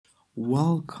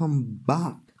Welcome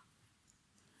back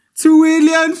to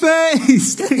Alien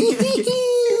Faced.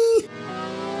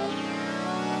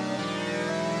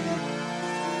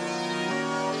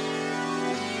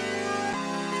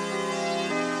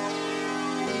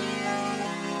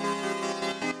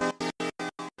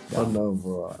 Oh no,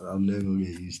 bro! I'll never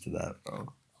get used to that, bro.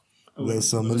 Wait,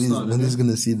 so Millie's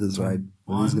gonna see this, right?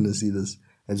 Millie's gonna see this,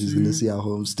 and she's gonna see our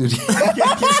home studio.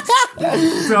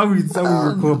 So we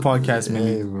record podcast,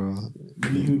 Millie. Hey, bro.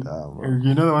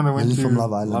 You know the one that went Millie to from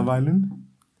Love Island. Love Island?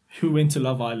 Who went to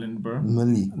Love Island, bro?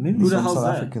 Millie. Who the hell's South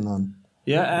that? African on.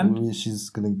 Yeah, and? She's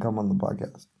gonna come on the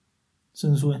podcast.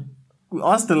 Since when? We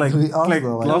asked her like, We asked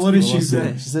her, like, what did she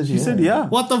say? She said yeah.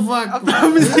 What the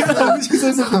fuck? She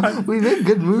said something. We made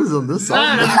good moves on this song.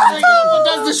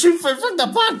 That's the shoot for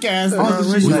the podcast.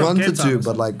 We wanted to,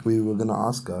 but like we were gonna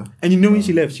ask her. And you know when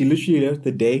she left? She literally left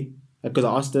the day, because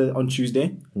I asked her on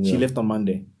Tuesday. She left on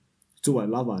Monday. To what,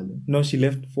 Love Island? No, she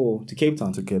left to Cape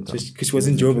Town. Because she was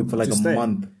in Joburg for like a stay.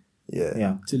 month.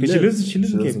 Yeah. Because she lives She in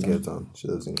lives in Cape Cape Town. Town. She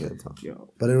lives in Cape Town. Yo.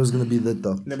 But it was gonna be lit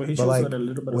though. No, but he but shows like got a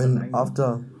little bit of when an angle.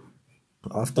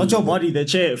 after Not your body, the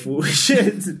chair, fool.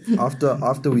 Shit.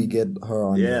 after we get her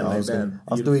on, Yeah, I my was bad. gonna,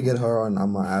 after we get her on,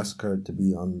 I'm gonna ask her to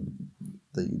be on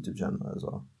the YouTube channel as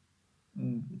well.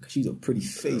 She's a pretty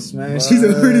face, man. She's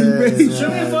a pretty face. Show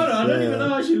me a photo. I don't even know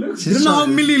how she looks. You don't know how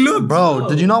Millie looked. Bro,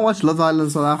 did you not watch Love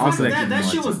Island South Africa? That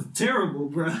shit was terrible,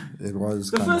 bro. It was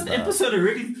The kinda first bad. episode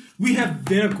already, we have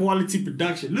better quality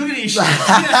production. Look at this shit.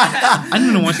 I didn't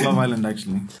even watch Love Island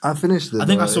actually. I finished it. I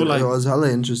think though. I saw, like- it was hella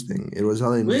interesting.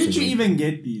 Where did you even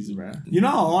get these, bro? You know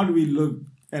how hard we looked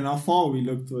and how far we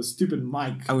looked to a stupid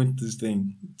mic. I went to this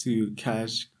thing to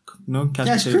Cash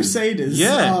Crusaders.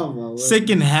 Yeah. Oh, my word.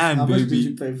 Second hand, How much did you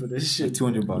baby. pay for this shit?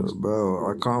 $200.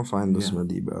 Bro, I can't find this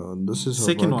Millie, bro. This is her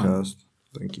Second one. podcast.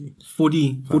 Thank you.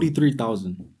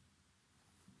 43,000.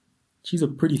 She's a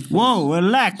pretty face. Whoa,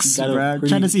 relax, She got a bro. pretty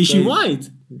Trying to see, is she face. white?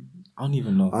 I don't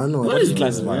even know. I don't know What that is is.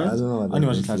 classified? I don't know. I don't know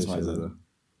what she classifies as.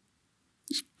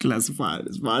 Classified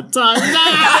as my time.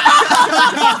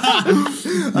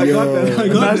 I got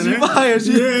that. She fired.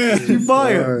 She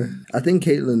fired. I think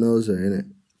Caitlyn knows her, innit?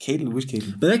 Caitlyn, which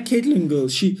Caitlyn? But that Caitlyn girl,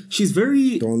 she's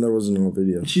very, The one that was in our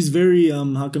video. she's very,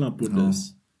 how can I put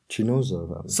this? She knows her,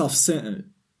 fam. Self-centered.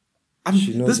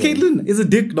 She knows This her. Caitlyn is a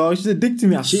dick, dog. She's a dick to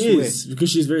me. I She swear. is, because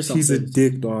she's very She's a self-centered.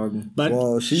 dick, dog. But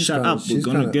Well, she's shut kinda- up, we're she's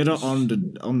gonna kinda- get her on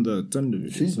the Thunder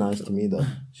video. She's nice to me, though.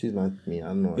 She's nice to me. I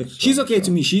don't know. She's okay to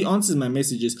me. She answers my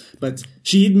messages, but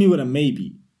she hit me with a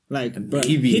maybe. Like, bruh,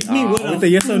 hit me with a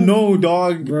yes or no,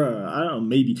 dog. Bruh, I don't know,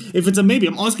 maybe. If it's a maybe,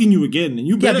 I'm asking you again. And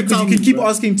you Yeah, better because tell you can me, keep bruh.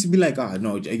 asking to be like,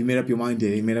 no, you made up your mind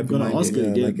there. You made up your Gonna mind ask there. her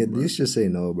Yeah, again, like at bro. least just say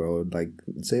no, bro. Like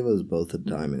save us both the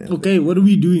time and effort. Okay, what are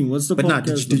we doing? What's the But nah,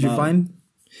 podcast did you about? find?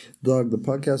 Dog, the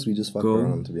podcast we just fucked Go.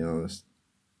 around, to be honest.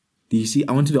 Do you see?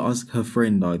 I wanted to ask her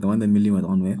friend, dog, the one that Millie went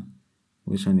on with.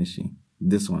 Which one is she?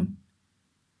 This one.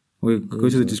 Wait, go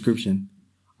to the description.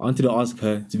 I wanted to ask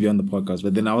her to be on the podcast,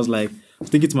 but then I was like,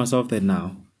 thinking to myself that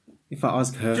now, if I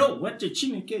ask her, Yo, what the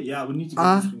chineke? Yeah, we need to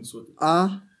get this thing sorted.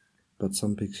 But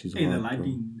some pictures Hey, the are bro.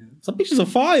 lighting. some pictures are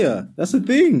fire. That's the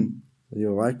thing.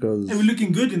 Yo, white girls. Hey, we're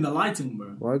looking good in the lighting, bro.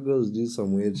 White girls do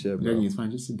some weird shit, bro. It's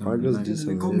fine. Just sit down. White girls Relax. do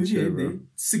some Call weird me shit, here, bro. they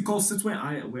sit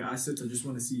where I sit. I just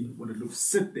want to see what it looks.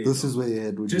 Sit there. This bro. is where your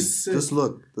head would Just be. sit. Just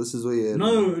look. This is where your head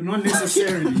No, not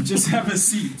necessarily. Just have a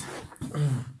seat.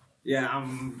 Yeah,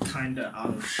 I'm kind of out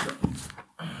of shot.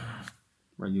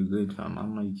 Bro, you're good, fam.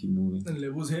 I'm not you keep moving. And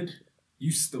Level's head,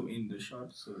 you still in the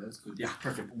shot, so that's good. Yeah,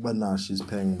 perfect. But nah, she's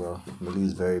paying, bro.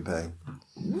 Millie's very paying.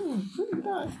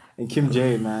 And Kim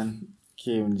J, man.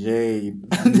 Kim J.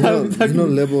 You know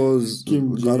Lebo's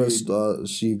Kim got her Jade.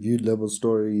 she viewed Lebo's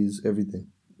stories, everything.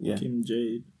 Yeah. Kim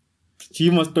Jade. She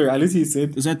must story. At least he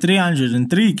said. Is that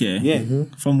 303K? Yeah.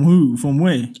 From who? From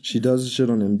where? She does shit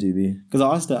on MTV. Because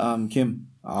I asked her, Kim,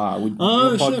 we're doing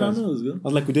Oh, a shit, I podcast. know this girl. I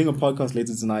was like, we're doing a podcast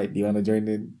later tonight. Do you want to join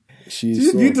in? She She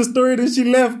saw, viewed the story that she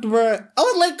left, bro. I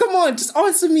was like, come on, just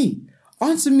answer me.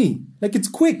 Answer me. Like, it's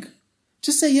quick.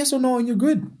 Just say yes or no and you're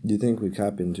good. Do you think we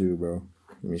capping too, bro?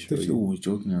 Let me show She you. was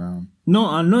joking around. No,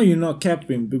 I know you're not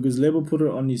capping because Level put it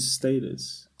on his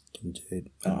status. Kim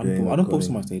Jade. I don't post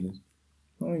on my status.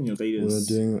 Not on your We're status.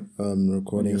 doing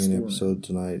recording On your an story. episode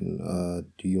tonight. And,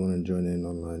 do you want to join in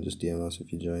online? Just DM us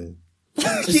if you join.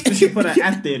 She put an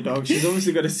ad there, dog. She's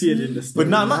obviously got to see it in the story. But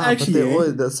nah, not actually. But they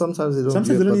always, sometimes they don't. Sometimes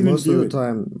do they it, don't but even most do of the it.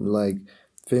 time, like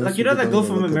famous Like, you know people that girl don't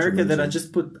from even America that I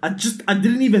mention. I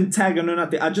didn't even tag her, no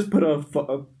nothing. I just put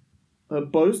her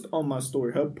post on my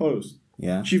story. Her post.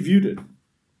 Yeah. She viewed it.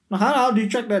 Now, how do you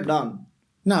track that down?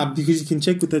 Nah, because you can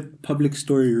check with the public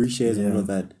story reshares and all of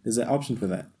that. There's an option for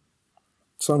that.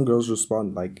 some girls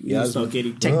respond like You start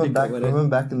getting Remember technical with it.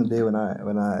 back in the day when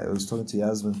I was talking to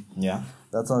Yasmin. Yeah.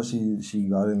 That's how she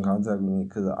got in contact with me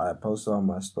because I posted on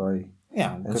my story.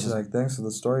 Yeah. And she's like, thanks for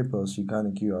the story post. She kind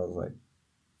of cute. I was like,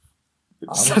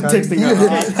 Start texting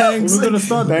her. Thanks. We're gonna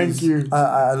start. Thank you.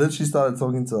 I literally started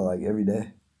talking to her like every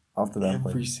day after that.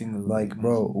 Every point. single like, day,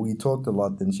 bro, we talked a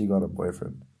lot. Then she got a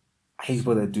boyfriend. I hate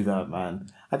people that do that, man.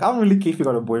 Like, I don't really care if you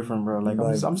got a boyfriend, bro. Like,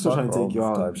 I'm still fuck trying to take you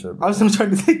off out. type shit, I'm bro. still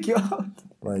trying to take you out.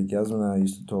 Like, Yasmin and I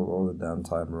used to talk all the damn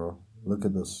time, bro. Look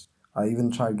at this. I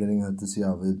even tried getting her to see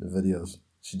our videos.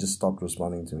 She just stopped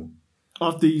responding to me.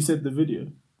 After you said the video.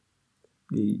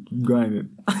 Yeah, keep going it.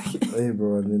 Hey,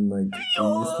 bro, and then, like, we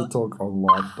used to talk a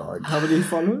lot, dog. How many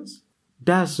followers?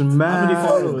 That's mad. How many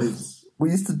followers?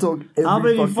 We used to talk every How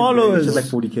many fucking followers? She day.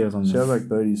 has like 40K or something. She has like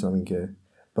 30-something K.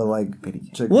 But,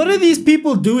 like, check What are these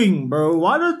people doing, bro?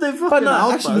 Why don't they fucking But no,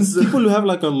 help actually, us? people who have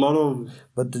like a lot of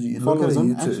But did you look at followers her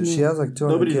on YouTube? actually- She has like 200K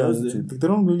Nobody on does it. YouTube. they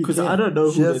don't really Because care. I don't know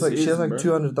who She has this like is, bro.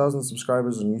 200,000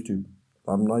 subscribers on YouTube.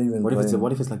 I'm not even. What if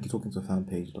playing. it's like you're talking to a fan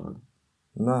page, dog?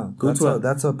 Nah, Go to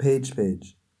that's a page.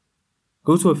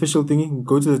 Go to official thingy.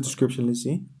 Go to the description. Let's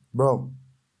see. Bro,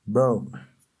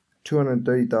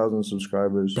 230,000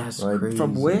 subscribers. That's right? crazy.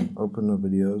 From where? Open her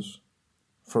videos.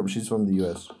 She's from the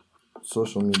US.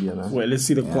 Social media now. Wait, let's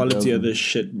see the quality of this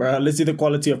shit, bro. Let's see the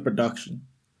quality of production.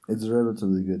 It's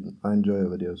relatively good. I enjoy her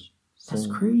videos. That's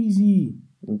crazy.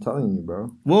 I'm telling you,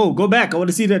 bro. Whoa, go back. I want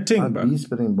to see that thing, I'd bro. be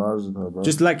spitting bars with her, bro.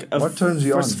 Just like a what turns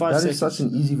you on? first 5 That seconds. is such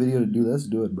an easy video to do. Let's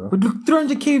do it, bro. But look,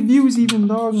 300K views even,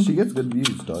 dog. She gets good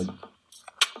views, dog.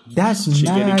 That's She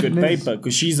getting madness. good paper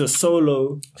because she's a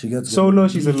solo. She gets good- Solo,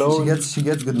 she's alone. She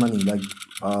gets good money. Like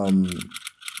I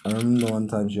remember one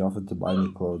time she offered to buy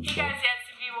me clothes. Hey Bro. guys, yes,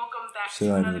 if you welcome back Shit,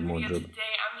 to I another need more video. drip.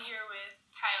 Today I'm here with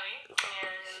Kylie,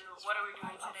 and what are we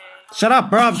doing today? Shut up,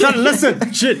 bro. I'm trying to listen.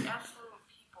 Shit. Asking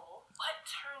people, what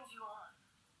turns you on?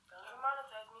 Don't even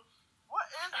monetize me. What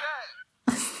is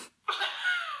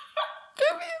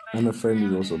that? And a friend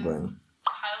is also playing.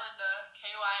 Kylinda,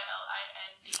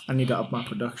 Kylind. I need to up my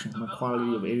production, my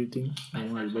quality of editing.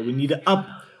 Don't worry, but we need to up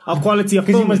our quality of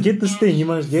Because you filming. must get this thing. You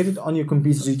must get it on your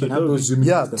computer so you can have those zoom.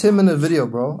 Yeah, 10-minute video,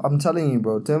 bro. I'm telling you,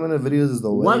 bro. 10-minute videos is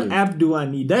the way. What app do I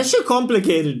need? That shit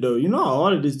complicated though. You know how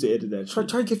hard it is to edit that shit.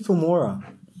 Try to get Filmora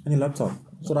on your laptop.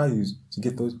 That's what I use to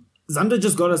get those. Xander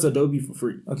just got us Adobe for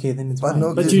free. Okay, then it's But fine.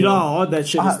 no, But you know how hard that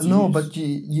shit is to no, use. but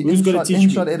you Who's gonna teach me?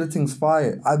 InShot editing's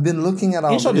fire. I've been looking at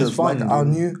our InShot is videos, fun, like our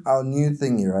dude. new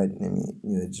thingy, right?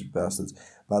 You age bastards.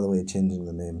 By the way, changing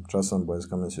the name. Trust Fund Boys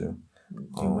coming soon.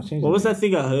 What was that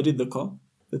thing I heard in the car?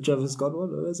 The Travis Scott one?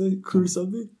 What was it? Crew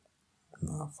something?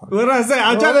 Nah, fuck. What did I say?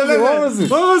 I'm trying to remember. What was it?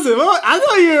 What was it? I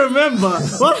thought you remember.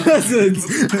 What was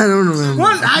it? I don't remember.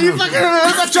 What? Are you fucking remember?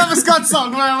 What's that Travis Scott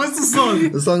song, man? What's the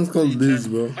song? The song's called Lose,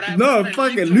 bro. No,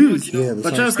 fucking Lose. Yeah, the But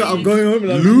song's Travis Scott, called I'm going home.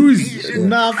 Like, Lose.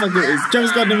 Nah, fuck it. Travis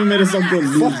Scott never made a song called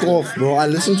Lose. Fuck off, bro. I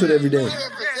listen to it every day.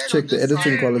 Check the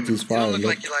editing quality is fire. Look. you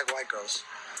like white girls.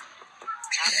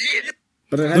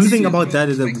 But The only thing about that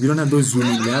is that we don't have those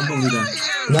zooming. We have only that.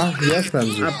 Nah, yes,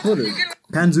 fans. I put it.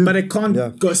 Pan zoom. But it can't Yeah.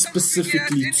 go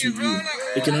specifically to you.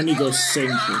 It can only go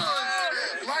central. Why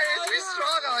is we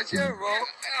strong out here,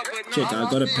 bro? Check, I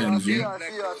got a pen zoom. I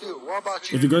see you. What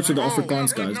about you? If you go to the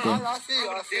Afrikaans guys, go. I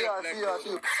see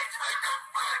you.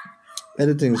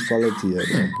 Editing is quality, yeah,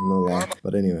 bro. No lie.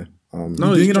 But anyway, We're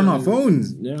doing it on our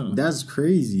phones. Yeah. That's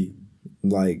crazy.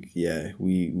 like, yeah,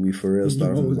 we for real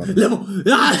started from the bottom. Level.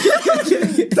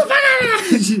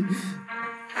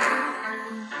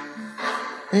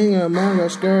 Hang on, man,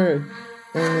 got scared.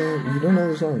 You don't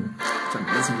know the song.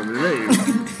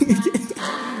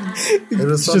 It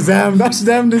was some, Shazam! Not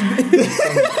Shazam! This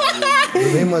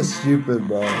the name was stupid,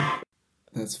 bro.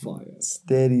 That's fire.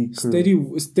 Steady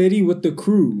crew. Steady with the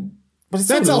crew. But it's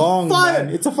That's so a long, fire-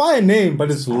 man. It's a fire name, but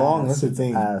it's long. That's the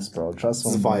thing. Ass, bro. Trust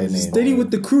It's Fund a fire Boys. name. Steady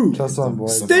with the crew. Trust Fund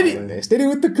Boys. Steady. Steady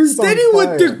with the crew. Steady Fire.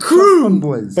 with the Trust crew. Fund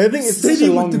Boys. But I think it's Steady such a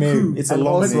with long the name. crew. It's a And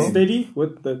long also- name. Steady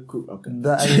with the crew. Okay.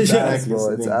 That is ass, Exactly, bro.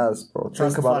 it's It's the ass, bro. Think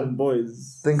Trust about fund it.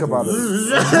 boys. Think about it.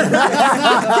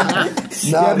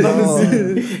 Nah, no.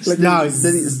 Like, Nah,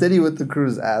 steady with the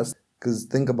crew's ass. Because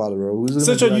think about it, bro. Who's gonna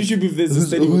Search be on like- YouTube if there's a who's-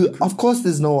 Steady with the crew. Of course,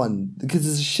 there's no one because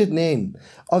it's a shit name.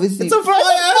 Obviously, It's a fire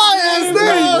ass name.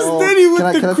 bro. Steady with Can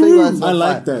I the tell you crew. why it's not I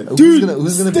like fire? that. Who's gonna be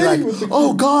Steady like, with the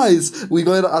oh guys, we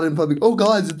going out in public. Oh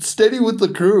guys, it's steady with the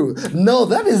crew. No,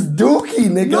 that is Dookie,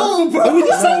 nigga. No, bro. We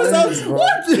just No, sound it is, bro.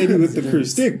 what? Steady with the crew.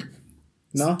 Stick.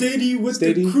 No. Steady with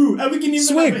Steady. the crew. And we can even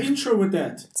Swig. have an intro with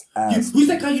that. ass. Who's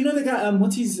that guy? You know the guy,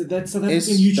 what's his, that South African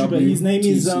SWTC. YouTuber? His name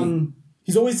is,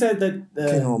 He's always said that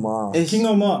King Omar. King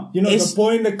Omar, you know, the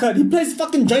boy in the cut. He plays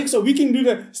fucking Drake, so we can do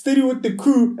the Steady with the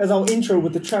Crew as our intro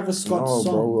with the Travis Scott No,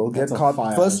 song. bro, we'll get That's a caught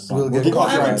fire first. song. We'll get We'll caught.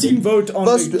 have a team vote on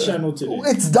the channel today.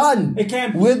 It's done. It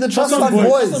can't. We're the Trust Fund Fund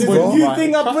Boys, There's bro. a new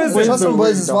thing up with it. Trust Fund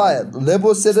Boys is fire.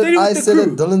 Lebo said Steady it. with I the said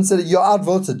crew. it. Dylan said it. You're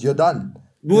outvoted. You're done.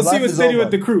 We'll Your see life with is Steady over.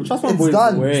 with the Crew. Trust Fund It's Boys.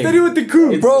 done. Way. Steady with the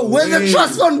Crew. Bro, we're the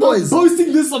Trust Fund Boys.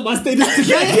 Posting this on my status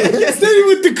today. Steady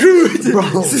with the Crew. Bro,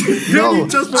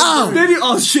 no. Steady.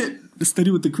 Oh shit.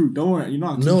 Steady with the Crew. Don't worry. You're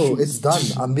not. No, it's done.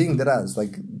 I'm being dead ass.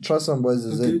 Like, Trust Fund Boys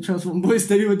is Okay, it. Trust Fund Boys.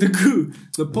 Steady with the Crew.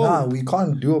 The poll. Nah, we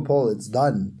can't do a poll. It's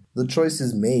done. The choice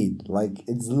is made. Like,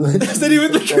 it's Steady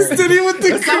with the Crew. Steady with the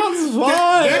Crew. sounds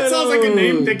fun. That sounds like a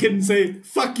name that can say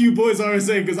 "fuck you, boys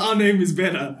RSA" because our name is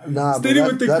better. Nah, Steady but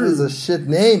with the that Crew. is a shit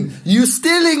name. You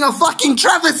stealing a fucking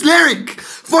Travis lyric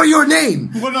for your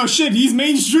name. Well, no shit. He's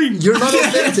mainstream. You're not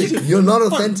authentic. You're not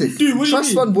authentic. Dude, what do you Trust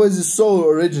mean? Fund Boys is so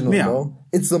original, Yeah. bro.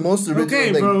 It's the most original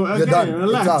Okay, thing. bro, You're okay, done.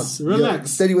 relax, It's out. relax. You're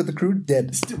Steady with the Crew,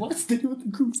 dead. What? Steady with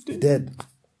the Crew. Steady. Dead.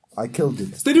 I killed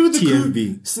it. Steady with the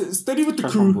TFB. Crew. Steady with the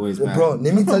Trust Fund Crew. Boys, man. Bro,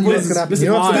 let me tell you what's gonna happen. Listen,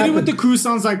 You know what's gonna Steady with the happen? Crew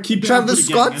sounds like keeping up Travis with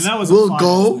the gang, Scott and that was a will fire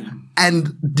go song.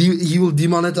 and he will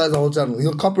demonetize the whole channel.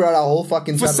 He'll copyright our whole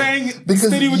fucking For channel. saying because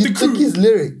Steady with you the took Crew. his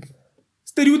lyric.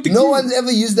 Steady with the No Crew. one's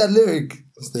ever used that lyric.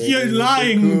 Steady You're with the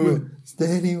lying. crew.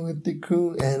 Steady with the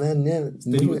crew, and I never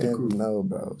Steady knew with the it. crew. No,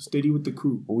 bro. Steady with the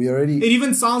Crew. We already. It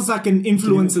even sounds like an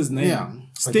influencer's name. Yeah.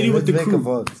 Steady Okay, with the let's make a Crew.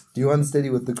 vote. Do you want Steady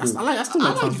with the crew? I still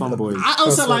like Trust Fund Boys. I also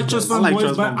Trust like Fund Trust Boys. Fund I like Boys,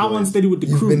 Trust but Fund I want Boys. Steady with the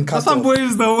You've Crew. been cut Trust Fund off. Boys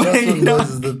is the Trust way. Fund Boys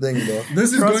is the thing, bro.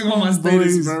 This is going on my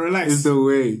status, bro. Relax. Is the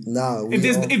way. Nah, we If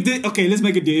there's, all- if there, okay, let's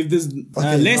make a deal. If there's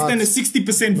Okay, less not- than a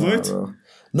 60% vote, bro.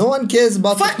 No one cares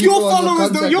about fuck the your people on the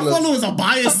followers. Though. contact Your list. followers are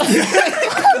biased.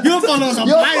 Your followers are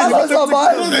Your biased. followers are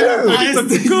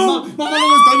biased, too. Biased. My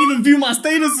followers don't even view my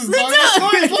statuses. Dog.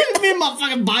 What do you mean, my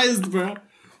fucking biased, bro?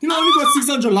 You know, I only got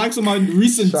 600 likes on my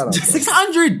recent. Shut up.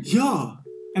 600. Yeah,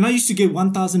 and I used to get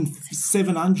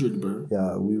 1,700, bro.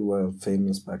 Yeah, we were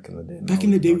famous back in the day. Back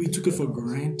in the day, we took it for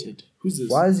granted. Who's this?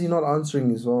 Why is he not answering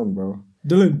his phone, bro?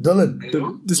 Dylan.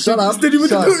 Dylan, shut up. Steady with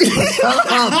Shut the up.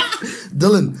 Shut up.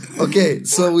 Dylan, okay,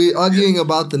 so we're arguing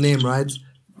about the name, right?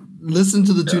 Listen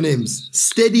to the two names.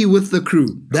 Steady with the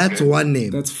Crew. That's one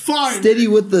name. That's fine. Steady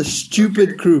with the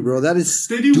stupid crew, bro. That is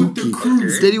Steady with the dookie. Crew.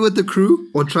 Steady with the Crew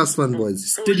or Trust Fund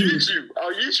Boys? Steady with,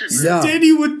 I'll YouTube. Yeah.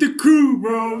 Steady with the Crew,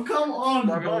 bro. Come on,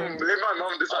 My bro. mom, let my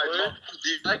mom decide. Do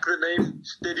you like the name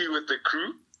Steady with the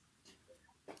Crew?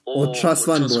 Or Trust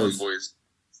Fund Boys?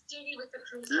 Steady with the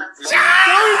Crew.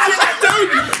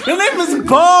 The name is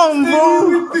bomb,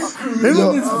 bro. The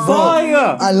Yo, name is bro,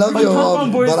 fire. I love your Trust mom,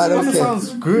 Fund Boys but I don't still care.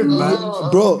 sounds good, man.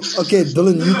 Bro, okay,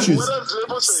 Dylan, you choose.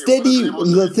 Steady,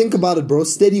 think about it, bro.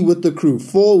 Steady with the Crew.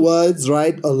 4 words,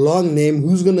 right? A long name.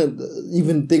 Who's gonna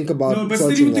even think about No, but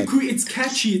Steady searching with the that? Crew, it's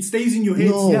catchy. It stays in your head.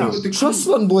 No, Steady with the Crew. Trust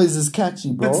Fund Boys is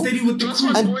catchy, bro. But Steady with the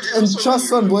Crew. And Trust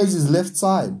Fund Boys is left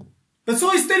side. But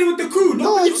so is Steady with the Crew. No,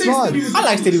 Nobody it's says not. Steady with the I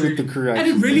like Crew. Steady with the Crew. And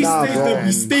it really Nah, stays bro. there.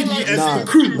 Be steady as Nah, the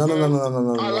Crew.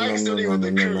 no, I like Steady with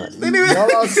the Crew.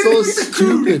 Y'all are so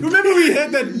stupid. Remember we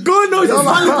had that. Go knows Y'all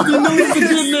are- he knows it's a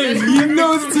good name. He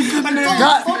knows it's a good name.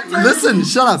 God, listen,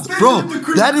 shut up, bro.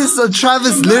 That is a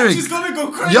Travis lyric. She's gonna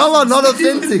go crazy. Y'all are not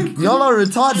authentic. Y'all are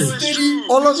retarded.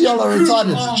 All of y'all are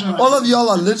retarded. All of y'all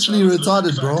are literally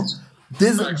retarded, bro.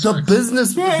 There's the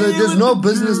business. There's no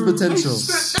business potential.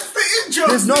 That's the intro.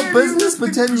 There's no business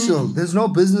potential. There's no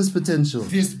business potential.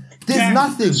 There's There's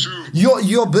nothing.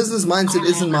 Your business mindset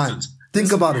isn't mine.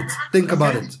 Think about it. Think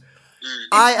about it.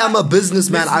 I am a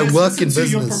businessman. I Let's work in listen to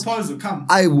your business. proposal. Come.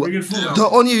 I Bring it forward. the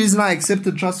only reason I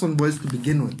accepted Trust Fund Boys to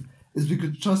begin with is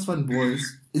because Trust Fund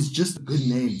Boys is just a good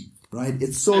name, right?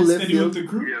 It's so And left Steady with field. the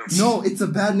Crew. No, it's a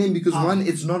bad name because one,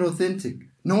 it's not authentic.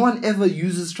 No one ever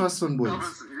uses Trust Fund Boys.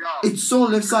 It's so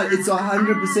left side. It's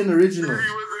 100% original.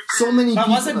 So many But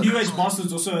people. wasn't New Age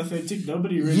Bastards also authentic?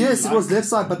 Nobody really. Yes, it liked was left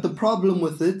side, but the problem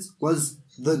with it was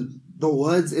the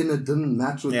words in it didn't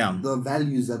match with the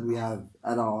values that we have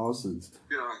at our houses.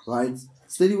 Right?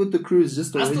 Steady with the Crew is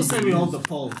just I already still say we been hold the used.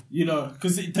 poll, you know,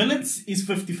 because Dylan's is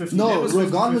 50-50. No, Deborah's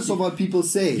regardless 50-50. of what people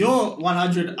say. You're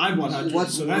 100, I'm 100.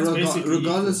 So that's basically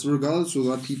regardless of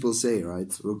what people say, right?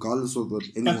 Regardless of what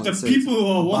anyone But the says. people who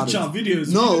about watch it. our videos,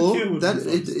 we don't care No, what that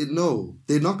people say. no,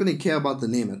 they're not going to care about the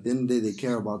name. At the end of the day, they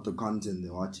care about the content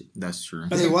they're watching. That's true.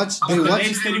 But They watch. They the watch.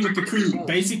 name Steady with the Crew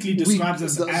basically We- describes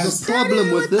us the as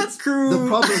problem with it. The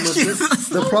problem with it.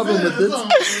 The problem with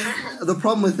it. The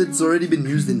problem with it's already been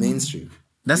used in mainstream.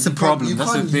 That's the You problem.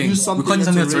 That's the can't thing. use We something can't use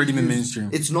something that's already used. been mainstream.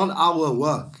 It's not our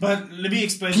work. But let me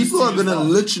explain. People this are to you gonna as well.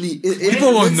 literally.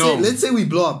 People won't know. Let's say we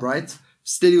blow up, right?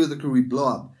 Steady with the Crew, we blow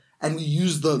up, and we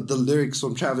use the lyrics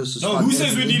from Travis No, Scott. who as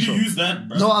says an we need to intro. use that,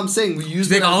 bro? No, I'm saying we use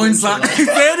it Take as our an own intro, side. right?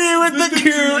 Steady with the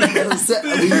crew.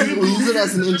 we use it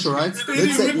as an intro, right?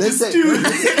 Let's say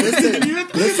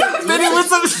with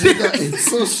some shit. it's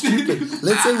so stupid.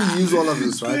 Let's say we use all of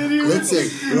this, right? Let's say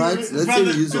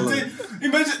we use all of it.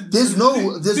 Imagine. There's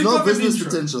no Think of an business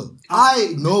intro. potential.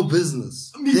 I know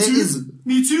business. Me There too. is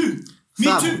Me too. Me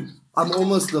fam, too. I'm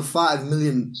almost the 5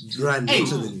 million rand Hey,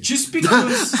 richer than you. just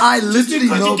because I literally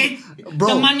know,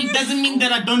 bro. the money doesn't mean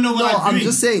that I don't know what No, I'm I'm doing.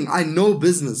 just saying. I know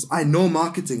business. I know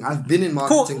marketing. I've been in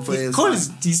marketing for years.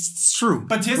 It's true.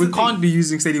 But here's we the can't thing. be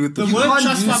using Steady with the The crew. word can't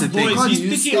trust use fund it. They boys, can't he's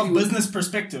use thinking of steady with- business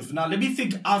perspective. Now, let me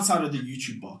think outside of the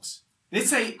YouTube box. Let's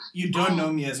say you don't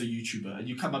know me as a YouTuber and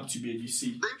you come up to me and you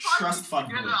see trust fund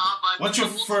boy. What's your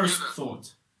first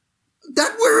thought?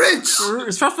 That we're rich.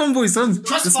 It's Trust Fund Boys, son.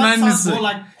 Trust This fund man is sounds more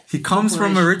like he comes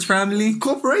from a rich family.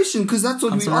 Corporation, because that's what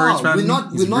Comes we from a rich are.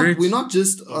 family. He's rich. We're not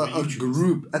just a YouTubers.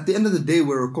 group. At the end of the day,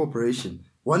 we're a corporation.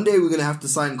 One day we're gonna have to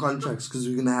sign contracts because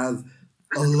we're gonna have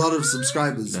a lot of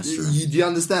subscribers. That's true. Do you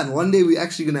understand? One day we're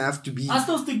actually gonna have to be. I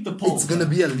still think the poll. It's gonna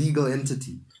be a legal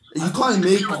entity. You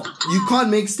can't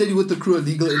make Steady with the Crew a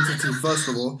legal entity first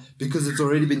of all because it's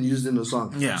already been used in a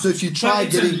song. Yeah. So if you try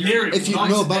But it's a getting, lyric, if you not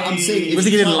no, but I'm a- saying if Was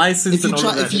you he getting try- licensed if you and all try,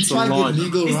 of that? if you It's a try lot. get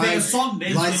legal Is there a rights, song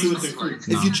named Steady with license, the Crew?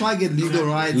 if you try get legal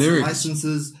rights, Lyrics.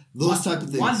 licenses, those type of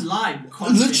things. One line.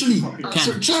 can't Literally, get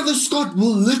copyright. Travis Scott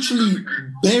will literally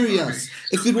bury us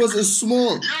if it was a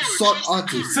small sort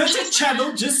artist. Search a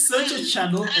channel, just search a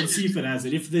channel and see if it has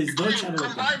it. If there's no channel,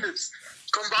 it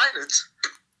Combine it.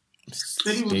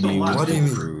 Steady with Steady the with line. What do you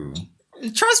mean? crew.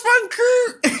 Trust Fund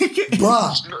Crew.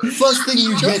 Bruh, first thing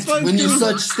you get when you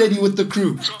search Steady with the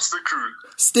Crew. Trust the crew.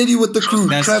 Steady with the Crew,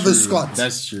 That's Travis true. Scott.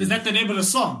 That's true. Is that the name of the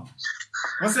song?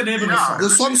 What's the name of the song? The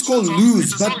song's called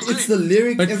Lose, but it's the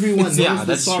lyric But everyone it's- knows yeah, the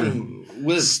that's song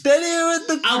with. Steady with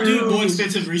the I'll do more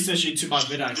extensive research into my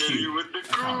vidIQ. Steady with the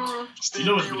crew. You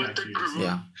know what Steady with the vidIQ is? crew.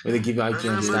 Yeah, where they give you IQ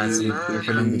and stats. You're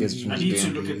filming videos from I need to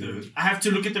look at the. I have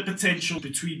to look at the potential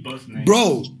between both names.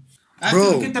 Bro, I have to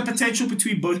look at the potential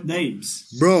between both names.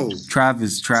 bro,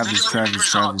 Travis. Steady with the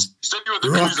crew's out. Steady with the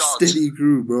Rock crew's out. Steady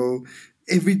Crew, bro.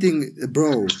 Everything,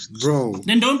 bro.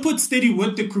 Then don't put Steady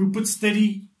with the Crew. Put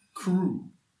Steady Crew.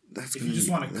 That's If you just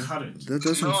want to cut it. That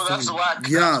doesn't No, that's sound. whack.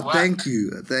 Yeah, That's whack. thank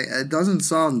you. It doesn't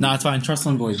sound. Nah, it's fine. Trust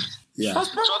Fund Boys. Yeah.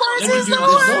 Trust Let me the do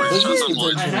boys. this. Trust the Business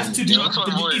boys. I have to do. Trust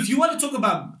the boys. If you want to talk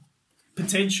about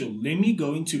potential, let me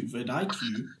go into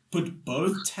vidIQ, put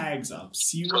both tags up,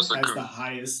 see what Trust the has crew. the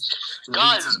highest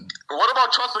Guys, rating. what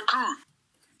about trust the crew?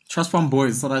 Trust Fund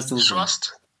Boys. That's what I still say.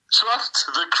 Trust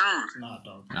the crew. Nah,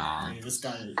 dog. Nah. Hey, this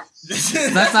guy.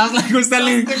 That sounds like we're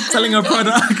selling a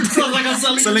product. Sounds like I'm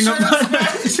selling a insurance.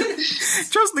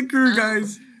 product. Trust the crew,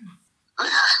 guys.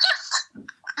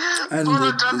 And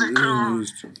Follow Trust the crew.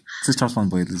 It's Trust Fund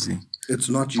Boys. Let's see. it's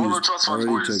not Follow used. Trust I Fund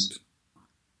already Boys. checked.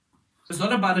 It's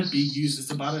not about it being used,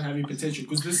 it's about it having potential.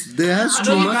 Because this. There has I too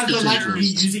know you much guys don't like potential. me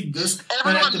using this, but at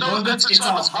Everyone the knows moment, that's a it's our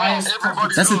Travis song. highest Everybody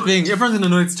competition. That's the knows. thing. Everyone's gonna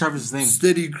know it's Travis' thing.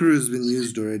 Steady Crew has been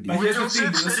used already. But here's the don't thing, say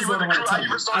this Steady is with what I the want to crew. tell I you.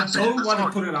 even I started saying don't the want to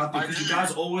song. put it out there I because you did.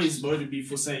 guys always voted me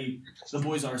for saying the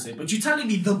boys are RSA. But you're telling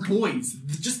me the boys,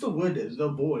 just the word the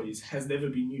boys, has never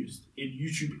been used in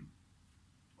YouTube.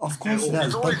 Of course it It's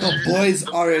has, but always the used. boys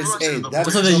The RSA. boys- That's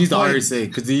That's why they the use the point. RSA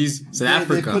because they use South They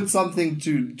Africa. put something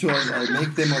to make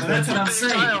them And that's what I'm authentic.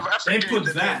 saying. Of They African put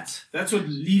that that. That's what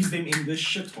leaves them in this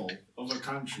shithole of a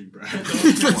country, bro.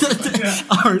 RSA.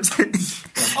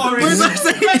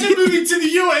 RSA. Imagine moving to the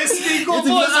US and being called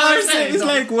boys RSA. It's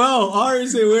like, wow,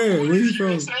 RSA where? Where are you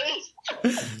from?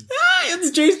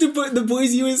 It's changed to put the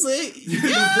boys USA. The boys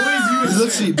USA.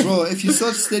 Literally, bro, if you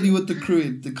search Steady with the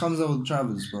Crew, it comes out with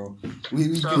Travis, bro.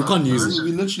 We can't use it.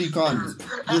 We literally can't. And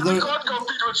we can't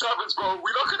compete with Travis, bro.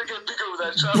 We're not gonna get bigger with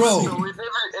that Travis. Bro. So whenever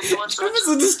anyone Travis searches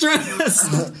is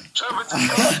distressed. Travis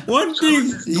is One thing.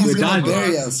 He's We're gonna done.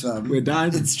 bury us, fam. We're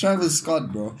done. It's Travis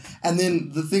Scott, bro. And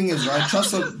then the thing is, right?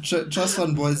 Trust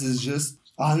Fund Boys is just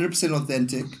 100%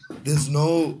 authentic. There's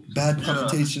no bad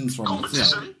connotations from it.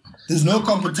 competition. There's no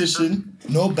competition,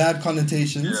 no bad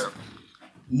connotations. Yeah.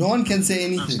 No one can say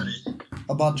anything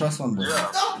about Trust Fund Boys.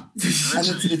 Yeah. And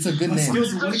it's a good name.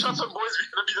 skills- If there's Trust the boys,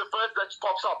 we're gonna be the first that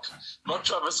pops up, not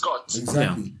Travis Scott.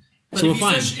 Exactly. So we're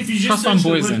fine. If you just Trust search Fund the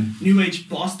Boys word then. New Age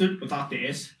Bastard without the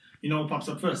S, you know what pops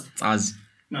up first? Us.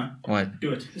 No, What?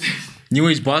 do it. New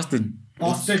Age Boston.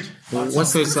 Bastard.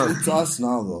 What's so up? It's us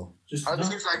now, though. Just I no.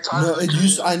 think it's like No, Tyler. it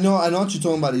used. I know what you're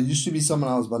talking about. It used to be someone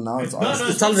else, but now it's No, us. no,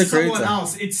 It's it's not Tyler, the someone creator.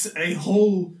 else. It's a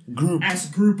whole Group.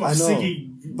 group of I know,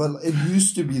 singing. but it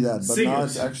used to be that, but now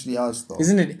Singers. it's actually us, though.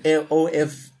 Isn't it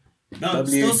OF? No,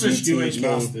 still search New Age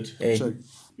Bastard. Hey. Check.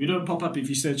 We don't pop up if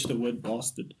you search the word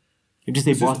bastard. You just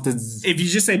say bastards. If you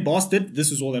just say bastard,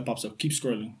 this is all that pops up. Keep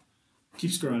scrolling.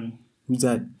 Keep scrolling. Who's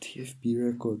that? TFB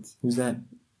Records. Who's that?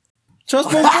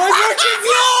 Trust my boys.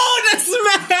 Yo, that's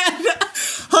mad.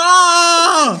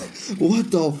 Ah! What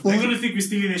the They're fuck? gonna think we're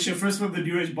stealing their shit. First from the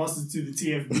New Age bastards to the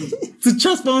TFB. To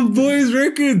Trust Fund Boys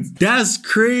Records. That's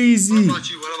crazy. What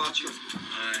about you?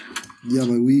 Yeah,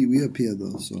 but we appear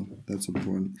though, so that's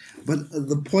important. But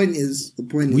the point is,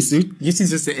 You see,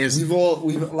 just the S.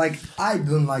 we've like, I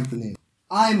don't like the name.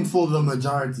 I'm for the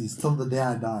majorities till the day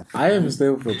I die. I am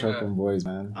still for Trust Fund Boys,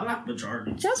 man. I like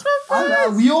majority. Trust Fund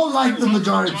Boys. We all like the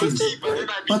majorities,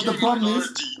 but the problem is,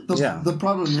 Yeah. the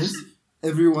problem is,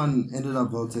 everyone ended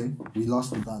up voting. We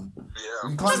lost the done. Yeah.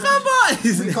 We Trust Fund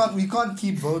Boys. we can't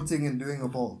keep voting and doing a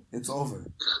poll. It's over.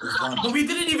 It's done. But we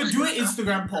didn't even do an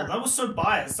Instagram poll. That was so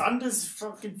biased. Sanders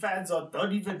fucking fans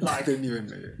don't even like. Didn't even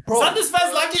know. Bro, Sanders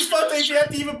fans like his photo. He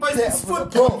had to even post his foot.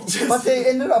 bro, but they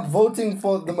ended up voting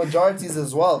for the majorities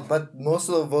as well. But most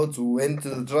of the votes went to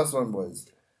the Trust Fund Boys.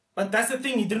 But that's the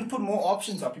thing. He didn't put more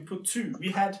options up. He put 2.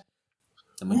 We had.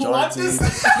 The Who won majority. this?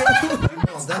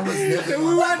 That was never.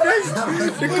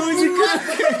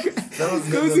 That was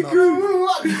never. an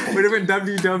option. Whatever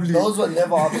WW. Those were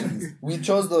never options. We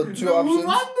chose the 2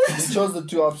 options. We chose the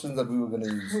 2 options that we were gonna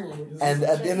use. And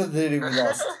at the end of the day, we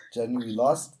lost. Jenny, we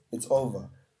lost. It's over.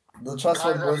 The Trust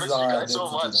Fund Boys is our identity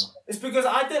so much. now. It's because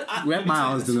I did. We're at let me my tell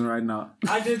you house, this. Dylan, right now.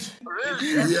 I did.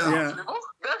 Really? Yeah.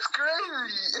 That's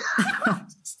crazy.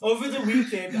 Over the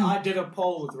weekend, I did a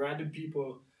poll with random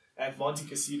people at Monte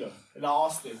Casino, and I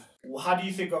asked them, well, "How do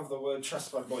you think of the word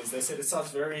Trust Fund Boys?" They said it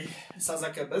sounds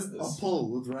like a business. A poll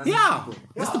with random Yeah. people.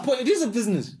 That's the point. It is a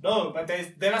business. No, but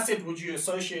then I said, "Would you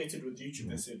associate it with YouTube?"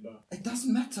 They said no. It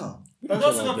doesn't matter. But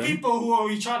those are the people who are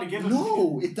we trying to get.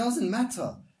 No, it doesn't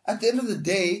matter. At the end of the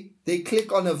day, they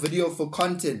click on a video for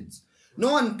content.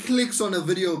 No one clicks on a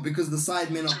video because the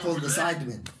sidemen are called the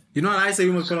sidemen. You know what I say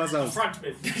we must call ourselves?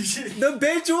 Frontman. The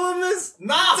bench warmers.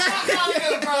 Nah,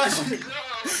 fuck out, bro.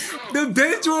 The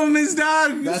bench warmers,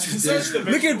 dog. That's Search the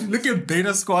different. Look at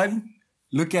Beta Squad.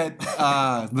 Look at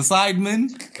the Sidemen.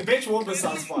 The bench warmer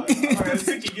sounds fine. Alright,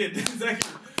 think again.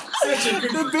 Exactly. Search it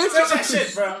quickly. The bench Search that warmer.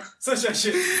 shit, bro. Search that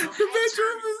shit. The bench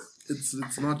warmers.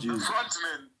 It's not used.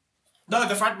 Frontman. No,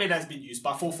 the frontman has been used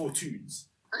by 442s.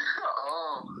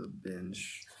 Oh. The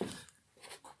bench.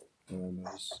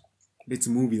 Almost. It's a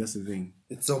movie. That's the thing.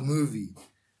 It's a movie.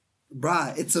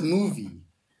 Bruh, it's a movie.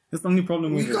 That's the only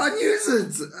problem We with it. can't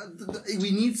use it.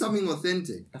 We need something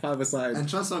authentic. A 5-a-side. And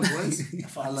Trust Fund Boys.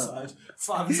 Five side.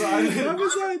 Five side.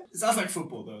 5-a-side. It sounds like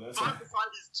football though. That's Five it.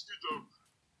 is too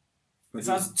dope. It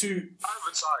sounds too.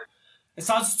 5-a-side. It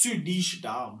sounds too niche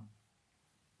down.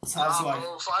 It sounds like.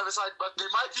 5-a-side, but they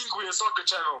might think we're a soccer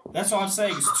channel. That's what I'm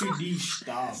saying. It's too niche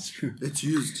down. It's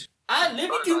used. Let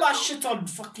me do my shit on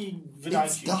fucking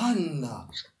It's vidIQ. done.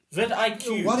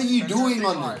 vidIQ. What are you doing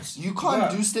on it? You can't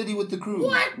What? do Steady with the Crew.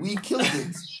 We killed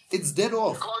it. It's dead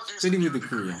off. Can't do Sitting with the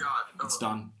crew. God, no. It's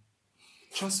done.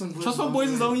 Trust Fund Boys. Trust Fund Boys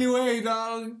is the only way,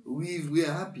 dog. We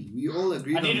are happy. We all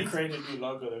agreed I on need to it. create a new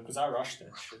logo though, because I rushed that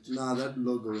shit. Nah, that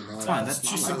logo is not. fine, That's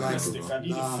that's too I like it, simplistic. bro. I need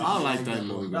to Nah. finish. I like that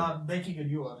logo. Nah, I'm making a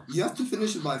new one. You have to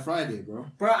finish it by Friday, bro.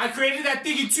 Bro, I created that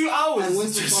thing in 2 hours. And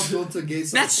where's the Thought Daughter Gay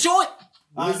son? That's short.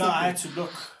 I know, I had to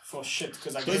look for shit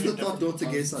because I Where's gave the it Thought different Daughter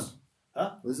Gay components. son?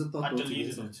 Huh? Where's the Thought I Daughter Gay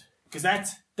deleted son? it. Because that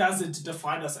doesn't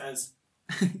define us as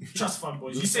Trust Fund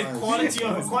Boys. You said This quality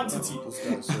guy- over quantity. This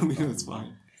guy's so I mean, funny. it's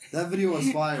fine. That video was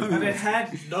fire. But bro. it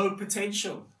had no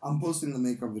potential. I'm posting the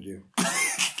makeup video.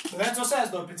 That also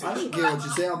has no I potential. don't care what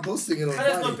you say. I'm posting it on That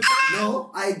has no Friday. potential.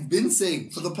 No, I've been saying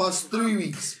for the past 3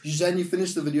 weeks. You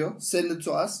finish the video, send it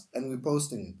to us, and we're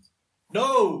posting it.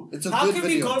 No. It's a How good can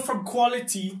video. we go from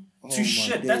quality Oh to my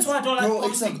shit? days. That's why I don't like Bro,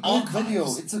 posting it's a good archives. video.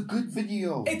 It's a good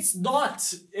video. It's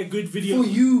not a good video. For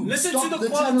you. Listen Stop, to the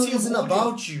channel quality of isn't audio.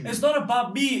 about you. It's not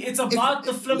about me. It's about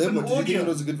the flipping Lebo, did you think it audio.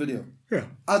 was a good video? Yeah.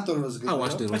 I thought it was a good I video.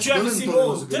 watched it. But you haven't Dylan seen thought it all.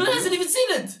 was a good Dylan video. hasn't even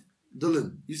seen it.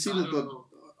 Dylan, you seen it, but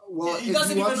well, He if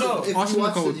doesn't you even watched know. it, if Watch you the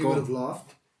watched code it, you go. would have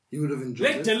laughed. You would have enjoyed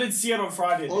Let it. Dylan see it on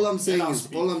Friday. All I'm saying Then I'll is,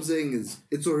 speak.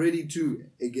 it's already 2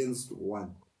 against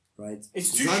 1, right?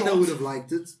 It's too Xander short. would have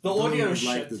liked it. The Dylan audio would is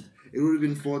have liked shit. it. It would have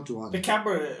been 4-1. The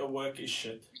camera work is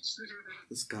shit.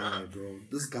 This guy, bro.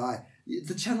 This guy.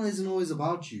 The channel isn't always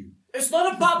about you. It's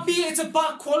not about me. It's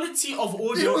about quality of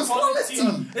audio. It was quality.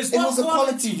 It's It not was a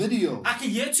quality video. I can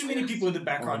hear too many people in the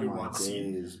background Oh in my one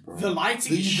scene. days, bro. The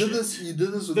lighting You is did shit. this. You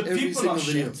did this with The every people single are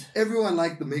video. shit. Everyone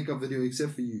liked the makeup video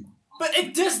except for you. But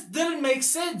it just didn't make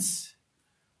sense.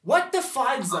 What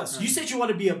defines us? You said you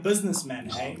want to be a businessman,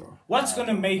 hey? What's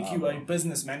gonna make you a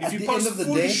businessman? If you post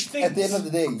foolish things. At the end of the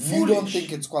day, you don't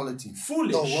think it's quality.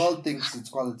 Foolish. The world thinks it's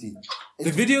quality. The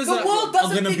videos The world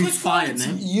doesn't are gonna think be it's fire, quality.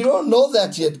 man. You don't know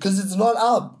that yet because it's not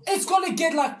up. It's gonna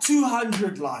get like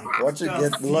 200 likes. Watch it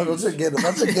get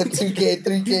 2K,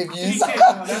 3K views. 3K,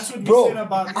 no, that's what we Bro, said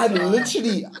about, I'm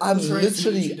literally Dude, a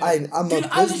businessman.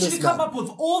 I literally come up with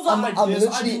all the ideas,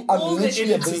 I do all the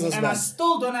editing, and I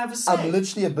still don't have a say. I'm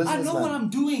literally a I businessman. know what I'm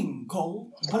doing,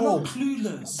 Cole. I'm not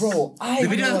clueless. Bro, The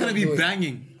video is gonna be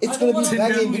banging. It's I gonna know be what I'm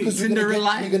banging doing. because Tinder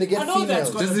you're gonna get I know that's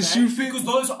females. gonna Does the bang, shoe fit? because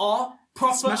those are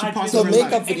proper Smash and pass ideas. The in real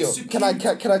makeup life. video. Execute.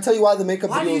 Can I tell you why the makeup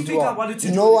Why do video you will do think I well? wanted to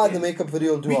You do know it why again? the makeup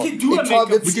video will do We well? can do a It makeup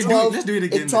targets video. 12. Let's do it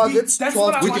again, It targets That's 12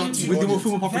 what I to wanted to 18 do. With the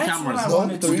full proper That's cameras. what I No,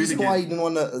 wanted the to reason do. why you didn't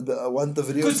want the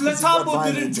video is Because because you got Letabo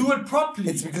didn't violated. do it properly.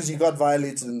 It's because you got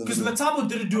violated in the Because video. Letabo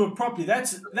didn't do it properly.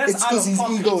 That's It's out because of his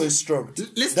pocket. ego is stroked.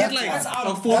 Let's That's get like that's out a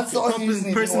of- fourth that's the only reason he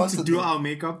didn't person want to to do do it. our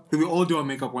makeup. That we all do our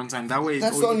makeup one time. That way,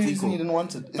 That's it's the all only reason equal. he didn't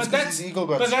want it. It's But because that's his ego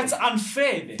got but that's stroked.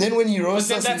 unfair. Then when you roast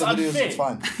But us in the that's videos, unfair. it's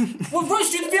fine. Well,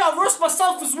 roast you to be, I roast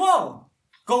myself as well.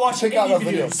 Go watch Pick out any a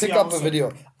video. see Pick how up a also-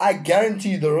 video. I guarantee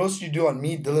you the roast you do on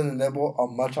me, Dylan, and Nebo are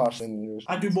much harsher than yours.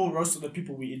 I do more roast of the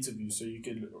people we interview, so you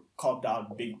can calm down,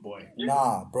 big boy.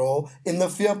 Nah, bro. In the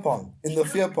fear pong.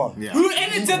 Yeah. Who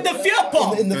edited the fear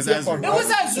pong? In the It was fear Azri. pong. It was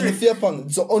right? Azri. In the fear pong.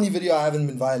 It's the only video I haven't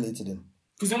been violated in.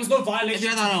 Because there was no violation.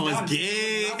 Yeah, I was done.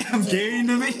 gay. I'm gay in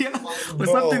the video. Or Bro,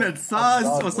 something that sus I'm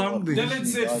or done, something. bro. Dylan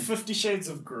said Dog. 50 Shades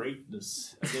of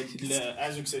Greatness.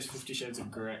 Azri says 50 Shades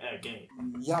of Gay.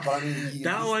 Yeah, but I mean,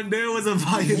 That one there was a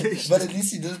violation. but at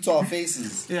least he did it to our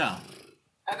faces. Yeah.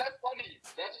 And that's funny.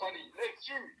 That's funny. It's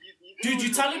true. Dude,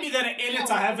 you're telling me that an edit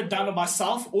I haven't done on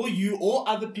myself, or you, or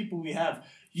other people we have,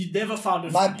 you never found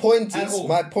it My funny point at is,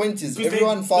 all.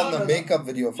 everyone they- found no, the no. makeup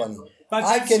video funny. But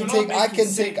I that's- can you're not take, I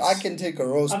making can take a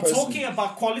roast. I'm personally. talking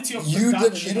about quality of You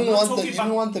production. didn't I'm not want talking you didn't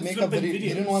about want the makeup flipping video. You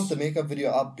didn't videos. want the makeup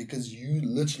video up because you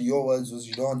literally your words was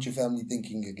you don't want your family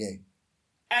thinking you're gay.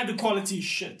 And the quality is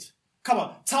shit. Come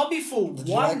on, tell me for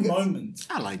you one like it? moment.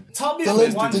 I like it. Tell me for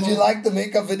Dylan, one did you moment. like the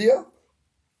makeup video?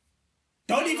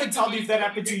 Don't even tell me if that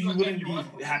happened to you, you wouldn't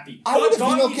be happy. I would have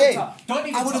Don't been even okay. tell- Don't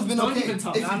even I would tell- have been don't okay. even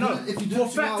tell If me. I you know. did- if you did For it to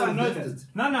me, fact, I I know would've that. left it.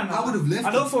 No. I would have left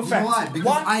I know it. for a You fact. know why? Because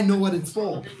What? I know what it's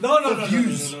for. No.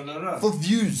 views. No. For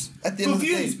views. At the end For of the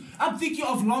views. day. I'm thinking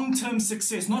of long-term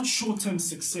success, not short-term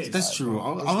success. That's true.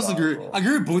 I also agree. I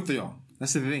agree with both of y'all.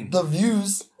 That's the thing. The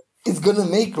views is gonna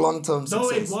make long-term No,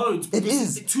 success. it won't. It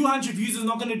because is. 200 views is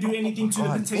not going to do anything to the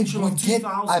God, potential it of would get,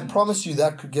 2,000. I promise you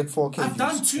that could get 4K I've views.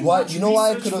 done too Why? much You know why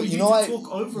I research could? for You you know to why?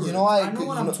 talk over You it. know why? I know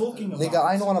what I'm talking about. Nigga,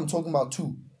 I know what I'm talking about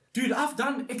too. Dude, I've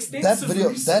done That extensive video,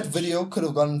 research. that video could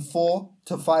have gotten 4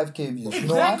 to 5K views. If you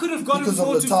know that why? could have gotten Because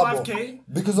 4 of to Letabo. 5K,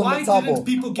 Because of why Letabo. didn't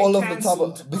people get all of cancelled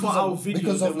Letabo. for Because our of video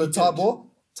because of that we did? Letabo.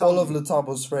 Tell All me. of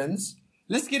Letabo's friends.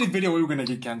 Let's get a video where we're gonna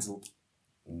get cancelled.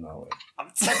 No way. But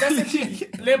that's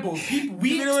it. Level. We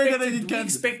You know we're gonna expected, get we cancelled.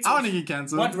 expected. I wanna get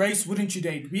cancelled. What race wouldn't you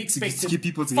date? We expected get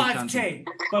people to get 5K.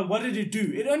 But what did it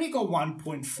do? It only got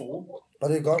 1.4.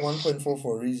 But it got 1.4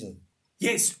 for a reason.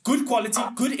 Yes, good quality,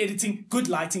 good editing, good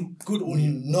lighting, good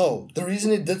audio. No, the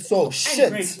reason it did so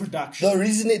shit. great production. The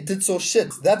reason it did so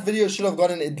shit. That video should have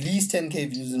gotten at least 10K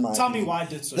views in my Tell me opinion. why it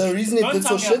did so The shit. reason it Don't did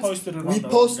tell so me I shit, posted it on we the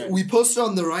wrong day. posted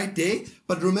on the right day,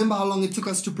 but remember how long it took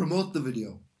us to promote the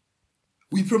video.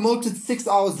 We promoted 6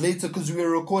 hours later because we were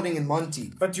recording in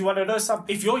Monty. But you want to know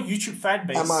something? If your YouTube fan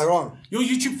base, Am I wrong? Your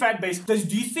YouTube fan base, do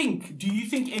you think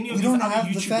any of We these don't other have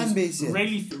the YouTubers fan base yet.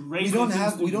 really We don't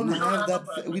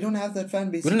have that fan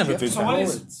base. We don't have a You big to So fan what grow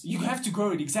is? it. You have to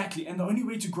grow it exactly, and the only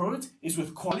way to grow it is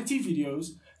with quality videos.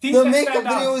 Things The that makeup stand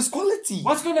video out. is quality.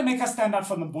 What's going to make us stand out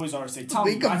from the boys RSA? Tell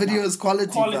me Makeup right video now. is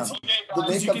quality. Quality. fam. The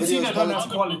Because you makeup can see video is they don't have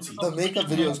quality. quality. The makeup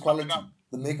video is quality.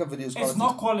 The makeup video is quality. It's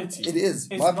not quality. It is.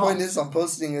 It's My not. point is, I'm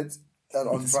posting it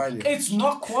on Friday. It's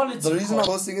not quality. The reason I'm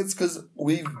posting it is because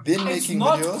we've been It's making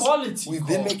not videos. quality. We've Cole.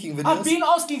 been making videos. I've been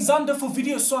asking Xander for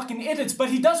videos so I can edit, but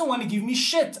he doesn't want to give me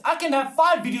shit. I can have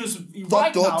 5 videos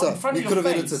right now Daughter, in front we of could your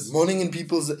have face. edited. Morning in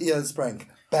people's ears prank.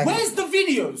 Bang. Where's the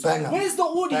videos? Banger. Where's the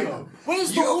audio? Banger. Where's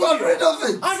the You audio? got rid of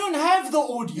it. I don't have the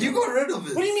audio. You got rid of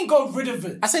it. What do you mean got rid of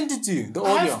it? I sent it to you. The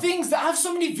I audio. have things that I have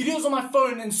so many videos on my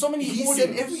phone and so many He audios.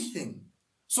 said everything.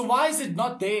 So why is it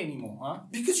not there anymore, huh?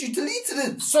 Because you deleted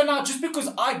it. So now just because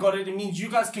I got it, it means you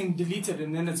guys can delete it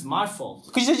and then it's my fault.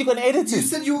 Because you said you're gonna edit You it.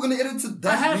 said you were going to edit it I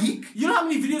that have, week. you know how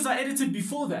many videos I edited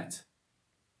before that?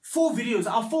 4 videos.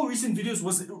 Our 4 recent videos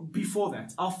was before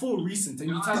that. Our 4 recent. And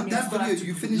you're telling But me I that still have video, to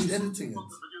you finished produce it. editing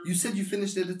it. You said you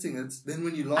finished editing it. Then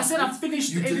when you lost I said it, I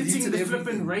finished you editing deleted the everything.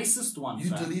 flipping racist one. You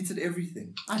fam. deleted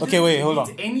everything. I Okay, didn't wait, hold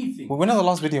delete on. anything. When was the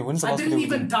last video? When's the I last didn't video?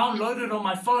 we even did? download it on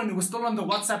my phone. It was still on the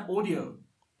WhatsApp audio.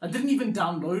 I didn't even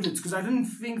download it because I didn't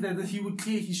think that he would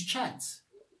clear his chats.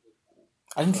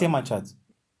 I didn't clear my chat.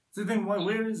 So then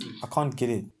where is it? I can't get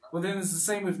it. Well, then it's the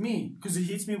same with me because it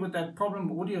hits me with that problem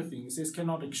audio thing. It says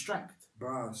cannot extract.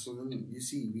 Bruh, so then you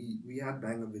see, we had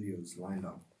banger videos lined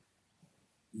up.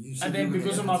 And then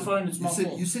because of my phone, it's my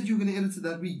fault. You said you were gonna edit it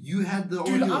that week. You had the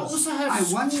audio. Dude, I also have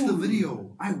I watched school. the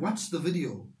video. I watched the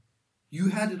video. You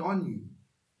had it on you.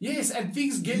 Yes, and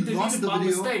things get You lost deleted the by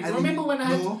video. mistake. And Remember you, when I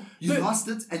had... No, you lost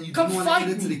it and you Come didn't want to fight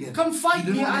edit it me. again. Come fight You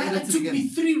didn't me. want to edit It it took again. me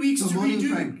 3 weeks The to morning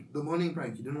redo. prank. The morning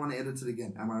prank. You didn't want to edit it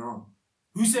again. Am I wrong?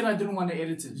 Who said I didn't want to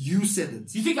edit it? You said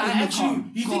it. You think I In the actually? car.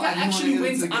 You think Car, I didn't actually wanna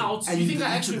edit went it again. out? And You think I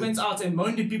deleted actually it. went out and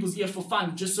moaned in people's ear for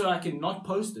fun just so I can not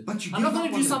post it? But you I'm gave not going up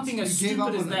to on do it. something You as gave stupid up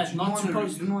as on it. that, You not to didn't post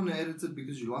You it. didn't want to edit it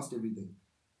because you lost everything.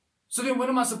 So then, what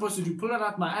am I supposed to do? Pull it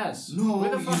out my ass? No,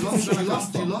 Where the you fuck is lost, it gonna you come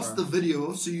lost, you from, lost bro? the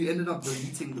video, so you ended up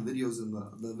deleting the videos in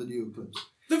the video clips.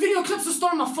 The video clips are still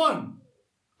on my phone.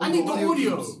 I need the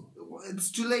audio. clips. It's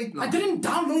too late now. I didn't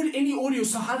download any audio,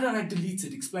 so how did I delete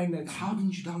it? Explain that. How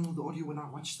didn't you download the audio when I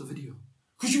watched the video?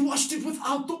 Because you watched it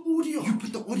without the audio. You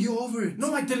put the audio over it.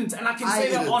 No, I didn't, and I can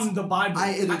say that edit. on the Bible.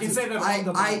 I edit. can say that on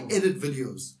the Bible. I edit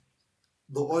videos.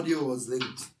 The audio was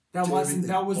linked. That to wasn't. everything.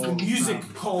 That was the music,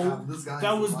 fam, Cole. fam, this guy's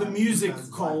That was the lying. music, This guy's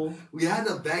Cole. lying. We had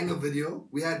a banger video.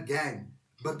 We had gang,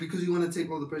 but because you want to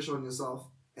take all the pressure on yourself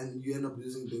and you end up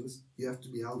losing things, you have to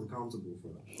be held accountable for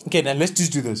that. Okay, then let's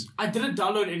just do this. I didn't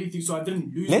download anything, so I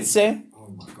didn't lose. Let's it. say Oh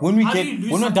my god. when How do you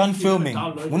lose we're something done if you never filming,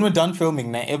 download when it? we're done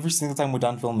filming, now every single time we're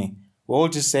done filming, we'll all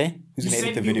just say who's You gonna edit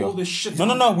sent the me video. all this shit.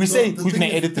 No. We say the who's thing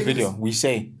gonna is- edit the thing video. is- We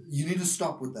say You need to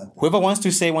stop with that. whoever wants to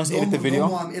edit the video. No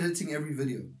more, I'm editing every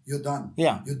video. You're done.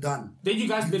 Yeah. You're done. Then you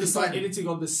guys You better start decided. editing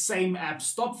on the same app.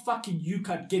 Stop fucking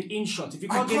UCut. Get InShot. If you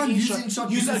I can't get can't use InShot, InShot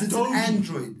use because it's Adobe. an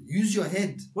Android. Use your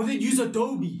head. Well, then use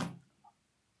Adobe.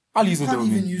 I'll use You can't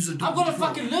Adobe. even use Adobe. I'm gonna Pro.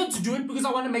 fucking learn to do it because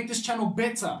I want to make this channel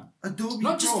better. Adobe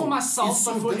Not just Pro for myself, is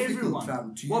but so for difficult, everyone.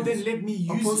 fam, to Well, use. then let me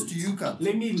use Opposed it. to UCut.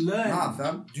 Let me learn. Nah,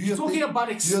 fam. Do You're your talking thing. about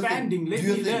Do your thing. expanding. Let Do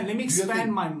your me thing. learn. Let me Do your expand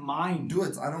thing. my mind. Do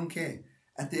it. I don't care.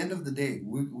 At the end of the day,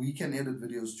 we can edit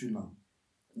videos too now.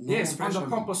 No Yes, more on the pressure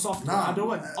proper me. software. Nah, I don't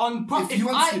want on pro- if if he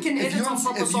wants I to- can if he edit on wants-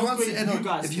 proper if he wants software, to you edit-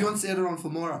 guys If he can. wants to edit on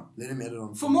Filmora, let him edit on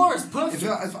Filmora is perfect.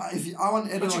 If I want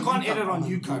to edit But you on can't UCut, edit on I'm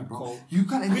gonna UCut, do it, bro. Cole.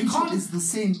 UCut and We UCut can't- is the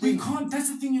same We thing. can't. That's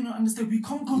the thing you don't understand. We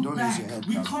can't go You don't back. use your head,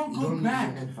 We fam. can't You go don't use back.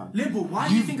 your head, fam. Lebo, why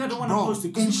do you think I don't want to Bro, post it?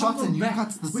 Because we InShot can't go and back.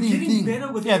 UCut's the We're same getting thing.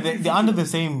 better with Yeah, every they're under video. the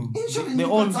same. InShot and They're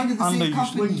all UCut's under the under same you.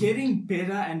 company. We're getting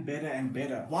better and better and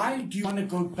better. Why do you want to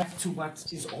go back to what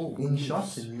is old?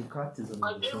 InShot and UCut is I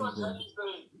another get what thing. Danny's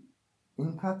saying.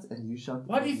 InCut and UShot.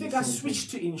 Why do you is think the I same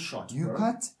switched to InShot? thing. bro?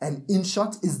 UCut and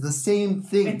InShot is the same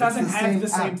thing. It doesn't It's have the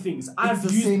same app. things. It's I've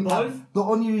the used same both. app. The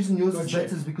only reason yours Go is check.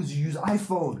 better is because you use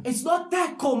iPhone. It's not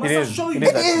that cool. Must It I is. show you? It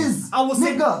It actually. is. I will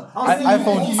send. Nigga. I'll send you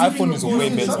iPhone- all iPhone is video way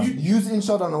calls. better. Use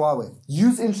InShot on a Huawei.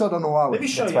 Use InShot on a Huawei. Let me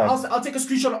show That's you. facts. I'll take a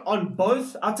screenshot on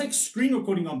both. I'll take screen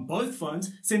recording on both phones.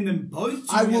 Send them both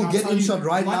to I you, and will I'll get tell you InShot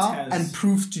right what now has. and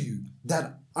prove to you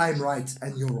that I'm right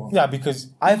and you're wrong. Yeah, because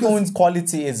iPhone's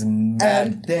quality is mad.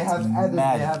 And they have It's added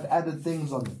mad. they have added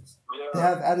things on it. They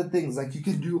have added things like you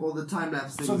can do all the time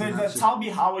lapse things. So then, and that shit. tell me,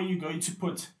 how are you going to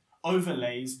put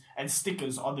overlays and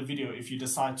stickers on the video if you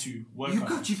decide to work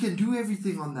on it? You can do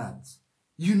everything on that.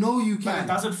 You know you But can. it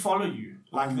doesn't follow you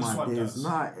like Oh this my one days. does.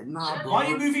 Nah, bro. Why are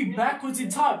you moving backwards in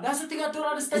time? That's the thing I don't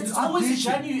understand. It's It's always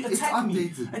updated. Eugenio, It's attack me.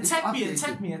 updated. It's Attack me, updated.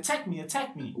 attack me, attack me,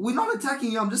 attack me. We're not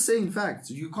attacking you. I'm just saying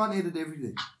facts. You can't edit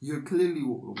everything. You're clearly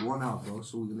worn out, bro.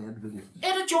 So we're gonna edit video.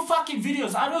 Edit your fucking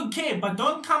videos. I don't care, but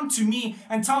don't come to me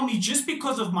and tell me just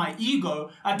because of my ego,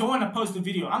 I don't want to post a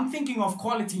video. I'm thinking of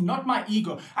quality, not my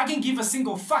ego. I can give a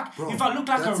single fuck Bro, if I look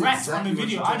like a that's rat exactly on a what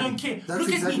video. you told I don't me. care. That's Look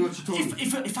exactly at me. what you told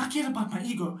me. If I cared about my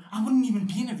ego, I wouldn't even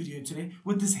be in a video today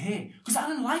with this hair because I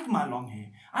don't like my long hair.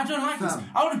 I don't like this. Fam,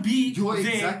 I would be Your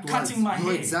there exact cutting words. my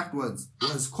Your hair. exact words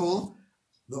was Cole.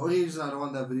 The only reason I don't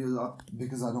want that video up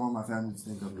because I don't want my family to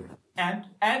think I'm gay.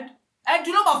 And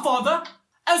you know my father,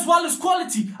 as well as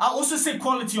quality. I also said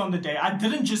quality on the day. I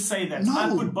didn't just say that. I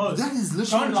No, put both. that is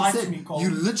literally Don't what lie you to said. me, Cole. You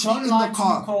literally Don't in lie the to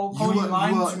car. me, Cole. Cole, you're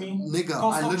lying to me. Nigga,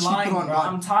 Cole, I stop literally lying, put on bro.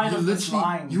 God. I'm tired you of this literally,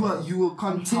 lying, You bro. were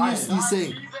continuously tired.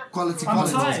 saying quality, I'm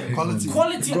quality, tired. quality.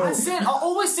 Quality. Bro, I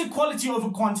always say quality over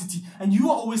quantity, and you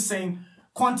are always saying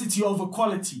quantity over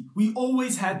quality. We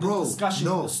always had the discussion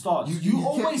at the start. You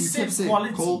always said saying,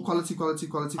 quality.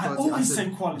 Quality. I always say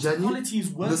quality. Jenny, Quality is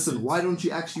worth listen, it. why don't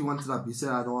you actually want it up? You said,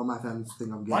 I don't want my family to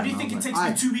think I'm getting. Why do you think it takes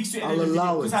me 2 weeks to edit a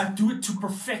video? Because I do it to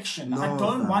perfection. I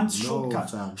don't want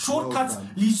shortcuts. Shortcuts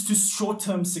leads to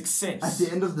short-term success. At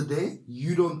the end of the day,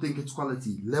 you don't think it's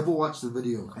quality. Lebo watched the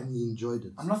video and he enjoyed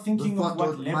it. I'm not thinking of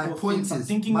what Lebo thinks. I'm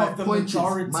thinking of the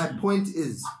majority. My point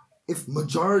is, if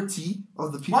majority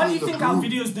of the people why do you think our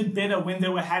videos did better when they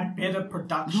had better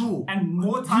production and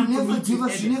more time you for never me to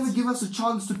edit? You never give us a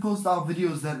chance to post our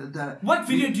videos that What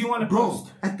video do you want to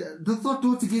post? The Thought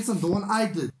Door to Get Some, the one I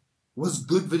did, was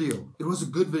good video. It was a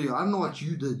good video. I don't know what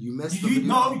you did. You messed the video.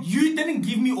 No, you didn't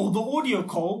give me all the audio,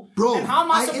 Cole. Bro, and how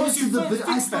am I supposed to fix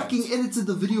I that? fucking edited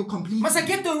the video completely. Must I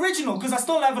get the original? Because I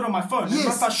still have it on my phone. Yes,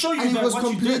 must I show you and it was what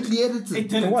completely you did? edited. It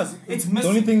didn't. It was. It's missing. The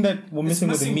only thing that were missing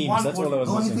was the missing memes. That's all that was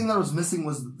The only missing. thing that was missing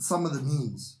was some of the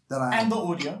memes that I had. And the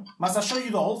audio. Must I show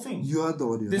you the whole thing? You heard the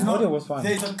audio. The audio was fine.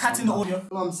 There's a cut in the audio.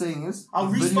 All I'm saying is, I'll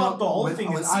restart the whole thing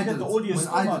and see that the audio is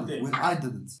still not there. When I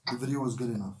did it, the video was good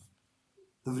enough.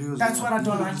 The video was That's good what enough. I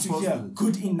don't like to hear.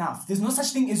 Good enough. There's no such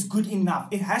thing as good enough.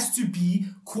 It has to be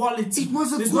quality. It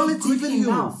was a There's quality no good video.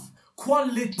 Enough.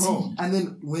 Quality. Bro, and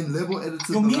then when Lebo edited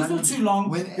your the memes random, were too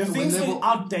long. Your things Lebo, were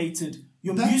outdated.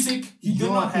 Your That's music, you did your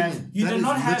not opinion. have. You That did is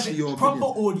not have literally your proper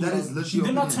opinion. audio. That is literally You your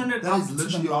did not opinion. turn it That up is to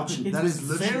literally the your notch. opinion. It That was is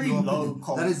literally very your low, opinion.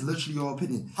 Cole. That is literally your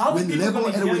opinion. How are when people Lebo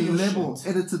gonna hear your Lebo shit?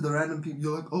 edited the random people,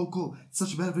 you're like, oh cool, it's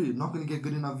such a bad video, not gonna get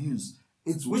good enough views.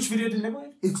 Which video did Lebo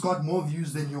edit? It's got more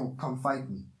views than your Come Fight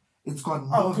Me. It's got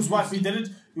more because views. what we did it.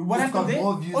 What It's happened got there?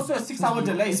 more views. Also a 6-hour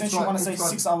delay. Since you want to say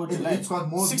 6-hour delay. It's got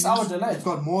more 6-hour views. delay. It's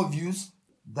got more views.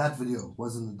 That video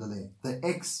wasn't a delay.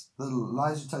 The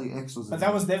lies you tell your ex was. But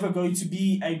that was never going to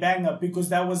be a banger because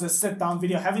that was a sit-down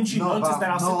video. Haven't you noticed that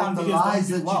our sit-down videos lies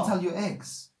don't do that well? you tell your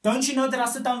ex. Don't you know that our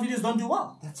sit-down videos don't do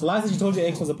well? The lies that you told your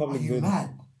ex was a public Are you good.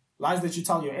 mad? Lies that you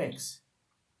tell your ex.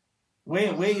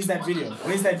 Where is that video?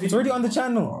 Where's that video? It's already on the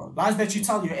channel. Lies that you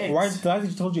tell your ex. Lies that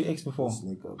you told your ex before.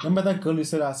 Remember that girl who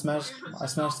said I smashed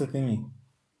the thingy?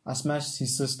 I smashed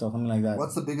his sister, something like that.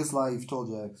 What's the biggest lie you've told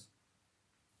your ex?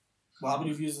 Well, how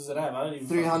many views does it have? I don't even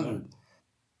 300.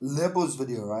 Lebo's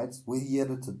video, right? Where he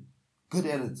edited. Good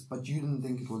edits, but you didn't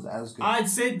think it was as good. I'd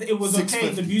said it was okay.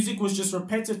 650. The music was just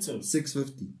repetitive.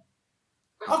 650.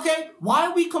 Okay, why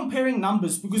are we comparing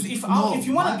numbers? Because if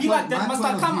you want to be like that, must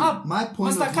I come up?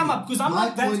 Must I come up? Because I'm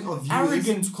not that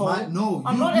arrogant, Cole.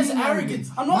 I'm not as arrogant.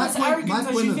 I'm not as arrogant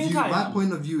as you think I am. My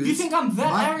point of view is... You think I'm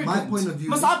that arrogant? My point of view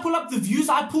must I pull up the views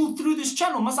I pulled through this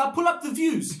channel? Must I pull up the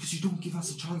views? Because you don't give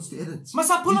us a chance to edit.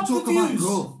 Must I pull up the You talk about views?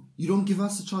 growth. You don't give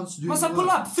us a chance to do Must I pull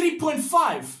up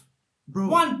 3.5? Bro.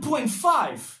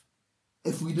 1.5?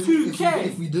 If we didn't... 2K?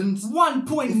 If we didn't...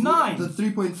 1.9? The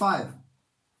 3.5,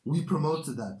 we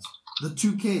promoted that. The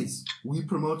 2Ks, we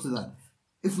promoted that.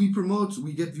 If we promote,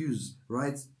 we get views,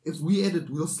 right? If we edit,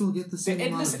 we'll still get the same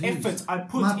amount of views. The endless effort I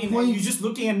put My in, point- and you're just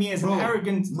looking at me as an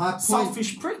arrogant,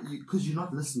 selfish prick. Because you're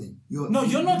not listening. You're not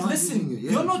using listening. your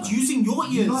ears, You're not man. using your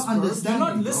ears, You're not bro. understanding, You're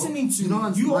not bro. listening to You're not me.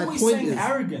 understanding. You're My always point saying is-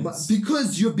 arrogance.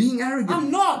 Because you're being arrogant.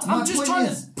 I'm not. My I'm just point trying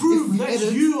is, to prove if we that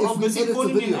edit- you if are we busy edit the calling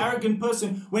me an video- arrogant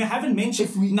person when I haven't mentioned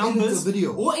If we numbers edit the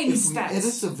video, or any if stats. we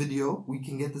edit the video, we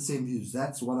can get the same views.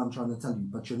 That's what I'm trying to tell you,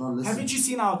 but you're not listening. Haven't you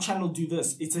seen our channel do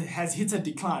this? It has hit a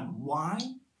decline. Why?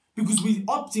 Because we're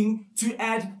opting to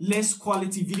add less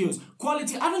quality videos.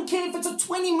 Quality, I don't care if it's a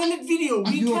 20-minute video.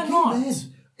 We You cannot. okay, man?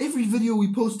 Every video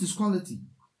we post is quality.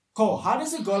 Cole, how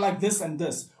does it go like this and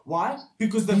this? Why?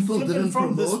 Because the People flipping didn't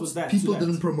from this promote. was that. People to that.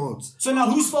 didn't promote. So now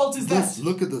whose fault is that?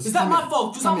 Look at this. Is that Come my here.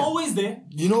 fault? Because Come I'm here. always there.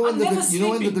 You know when I'm the never you know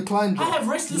when the sleeping. decline dropped. I have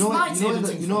restless you know, nights you know, when the,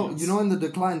 editing you know, videos. you know when the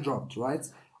decline dropped, right?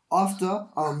 After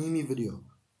our Mimi video,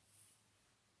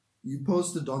 you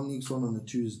posted Dominique's one on a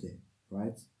Tuesday,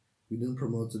 right? We didn't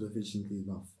promote it efficiently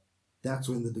enough. That's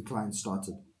when the decline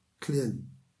started. Clearly,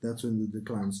 that's when the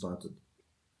decline started.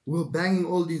 We were banging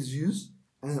all these views,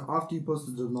 and then after you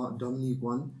posted the Dominique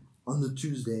one on the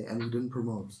Tuesday, and we didn't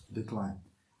promote, decline.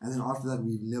 And then after that,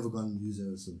 we've never gotten views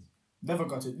ever since. Never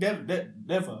got it.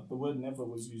 Never. The word never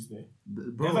was used there.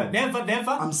 Bro, Never.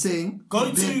 I'm saying... Go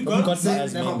to...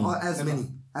 As Never. many.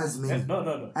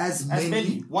 No. As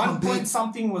many. 1 point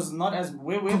something was not as...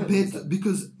 Where compared to,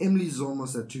 because Emily's is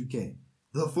almost at 2K.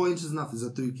 The 4 inches enough is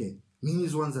at 3K.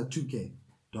 Mimi's one's at 2K.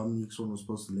 Dominique's one was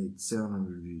posted late.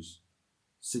 700 views.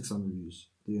 600 views.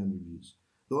 300 views.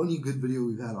 The only good video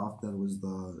we've had after that was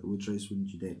the Which Race Wouldn't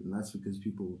You Date? And that's because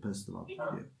people were pissed about the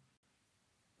video.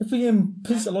 If we can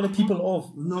piss a lot of people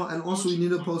off. No, and also we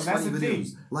need to post funny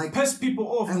videos. Like piss people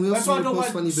off. And we That's also why I need to don't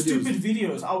post want funny stupid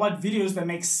videos. videos. I want videos that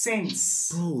make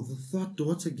sense. Bro, the third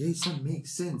daughter gay son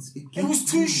makes sense. It was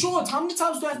too short. How many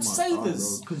times do I have to say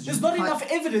this? There's not enough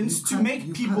evidence to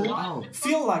make people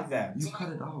feel like that. You cut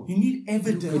it out. You need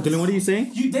evidence. Hey, Dylan, what are you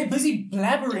saying? They're busy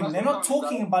blabbering. They're not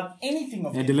talking about anything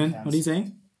of Hey, Dylan, what are you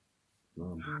saying?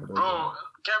 Bro,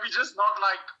 can we just not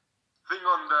like thing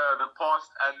on the past,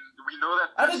 and we know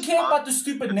that I don't care about the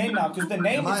stupid name now, because the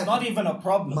name is not even a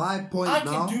problem. My point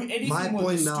now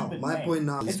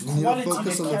is we need to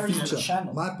focus on the future.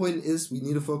 My point is we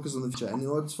need to focus on the future, and in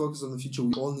order to focus on the future,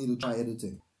 we all need to try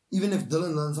editing. Even if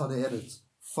Dylan learns how to edit,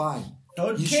 fine.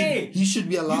 He should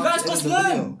be allowed to edit. You guys must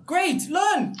learn. Great,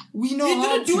 learn. We know you how to.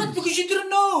 You didn't do it because you didn't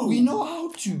know. We know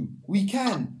how to. We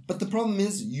can. But the problem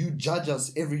is you judge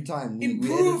us every time we edit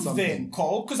Improve something. then,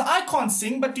 Cole. Because I can't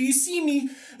sing, but do you see me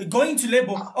going to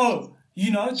label, oh,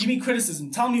 you know, give me criticism.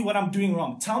 Tell me what I'm doing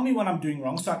wrong. Tell me what I'm doing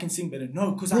wrong so I can sing better.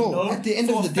 No, because I know at the end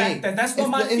of the day, that's not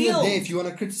my field. At the end of the day, if you want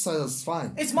to criticize us,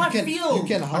 fine. It's my field. You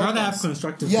can help I'd rather us. have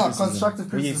constructive criticism. Yeah, constructive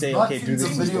criticism. Say, not okay, do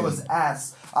this the video is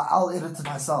ass. I'll edit it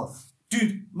myself.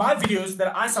 Dude, my videos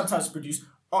that I sometimes produce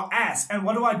are ass. And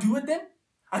what do I do with them?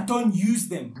 I don't use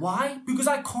them. Why? Because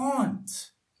I can't.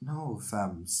 No,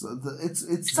 fam. So it's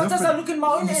sometimes different. I look in my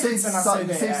own edits and I say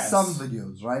you say ass. some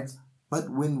videos, right? But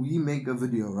when we make a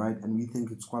video, right, and we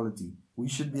think it's quality, we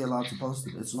should be allowed to post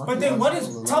it. It's not. But then what is?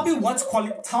 Tell me what's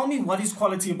quality. Tell me what is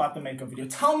quality about the makeup video.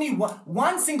 Tell me what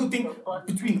one single thing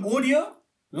between audio,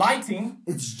 lighting,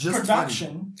 it's just production.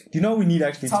 funny. Do you know what we need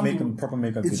actually to make a proper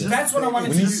makeup video? That's what I wanted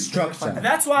to do. We need structure.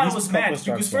 That's why I was mad,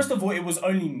 because first of all, it was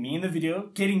only me in the video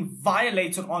getting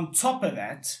violated on top of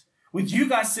that, with you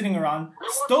guys sitting around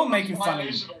still making fun of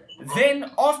me. Then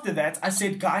after that, I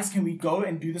said, guys, can we go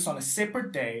and do this on a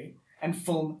separate day and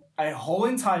film a whole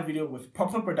entire video with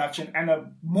proper production and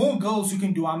more girls who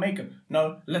can do our makeup?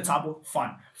 No, Letabo,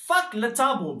 fine. Fuck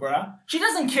Letabo, bruh. She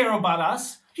doesn't care about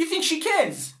us. You think she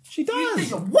cares? She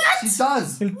does. What? She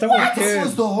does. What? This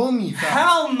was the homie, fam.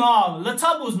 Hell no.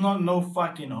 Letabo's not no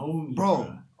fucking homie.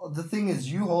 Bro, the thing is,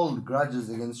 you hold grudges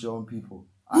against your own people.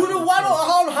 How do I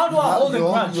hold a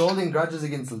grudge? You're holding grudges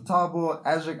against Letabo,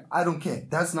 Azric. I don't care.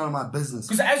 That's none of my business.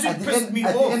 Because Azric pissed me off.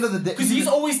 At the end of the day, because he's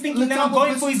always thinking that I'm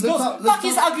going for his girls. Fuck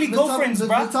his ugly girlfriends,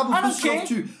 bro. I don't care.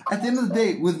 Too. At the end of the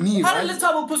day, with me, how did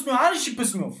Letabo piss me off? How did she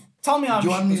piss me off? Tell me how. Do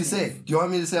you want me to say? Do you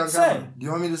want me to say on camera? Do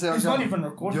you want me to say on camera? It's not even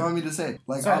recorded. Do you want me to say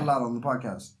like out loud on the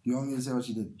podcast? Do you want me to say what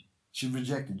she did? She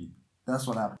rejected you. That's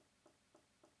what happened.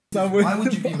 Why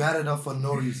would you be mad at her for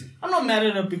no reason? I'm not mad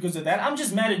at her because of that. I'm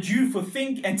just mad at you for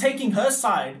taking her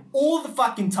side all the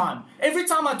fucking time. Every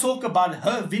time I talk about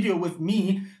her video with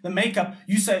me, the makeup,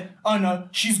 you say, oh no,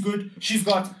 she's good. She's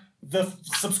got the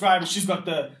subscribers. She's got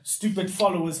the stupid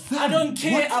followers. I don't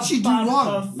care about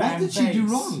her fan base. What did she do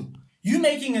wrong? You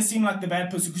making her seem like the bad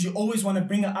person because you always want to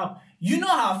bring her up. You know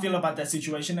how I feel about that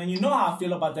situation and you know how I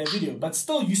feel about that video. But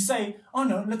still you say, oh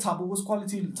no, Letabo was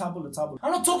quality, Letabo.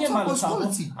 I'm not talking about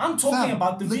Letabo. I'm talking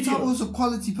about the video. Letabo was a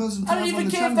quality person. I don't even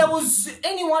care if that was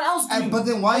anyone else doing it. But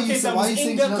then why are you saying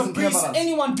she doesn't care about us?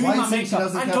 Anyone doing my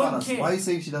makeup, I don't care. Why are you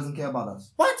saying she doesn't care about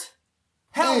us? What?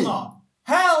 Hell no.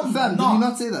 Hell no. Fam, did you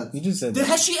not say that? You just said that.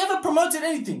 Has she ever promoted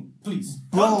anything? Please.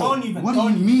 Bro, don't even. What do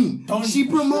you mean? She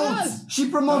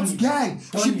promotes gang.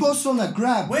 She posts on her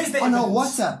Grab. Where's the on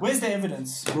evidence? her WhatsApp. Where's the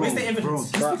evidence? Where's the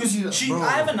evidence? Bro, because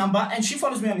I have a number and she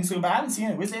follows me on Instagram, but I haven't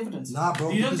seen it. Where's the evidence? Nah, bro.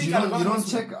 You don't think I don't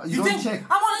check. You don't check.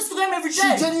 I'm on Instagram every day.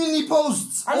 She genuinely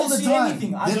posts all the time.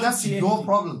 Then that's your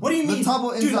problem. What do you mean?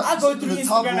 Dude, I go through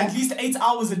Instagram at least 8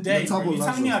 hours a day. You're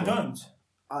telling me I don't?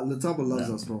 Letabo loves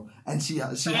us, bro, and she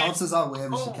helps us out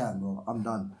wherever she can, bro. I'm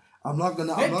done. I'm not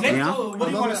gonna chat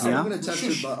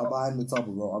shit about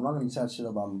Letabo, bro. I'm not gonna chat shit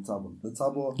about Letabo.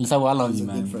 Letabo, I love you,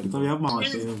 man. Tell them me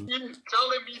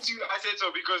too. I said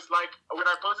so because like when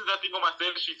I posted that thing on my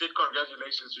thing, she said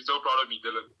congratulations. She's so proud of me,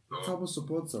 Dylan. Letabo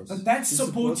supports us. But that's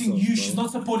supporting you. She's not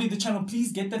supporting the channel.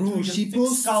 Please get that through your she thick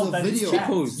posts skull. the video.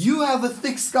 You have a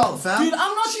thick skull, fam. Dude,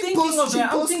 I'm not thinking of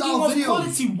that. I'm thinking of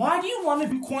quality. Why do you want to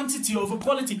do quantity over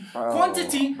quality?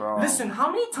 Quantity. Listen,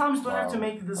 how many times do I have to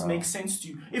make this make sense to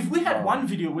you? If we had one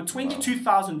video with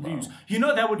 22,000 views, you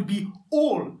know that would be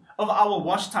all of our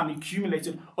watch time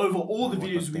accumulated over all the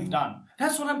videos we've done.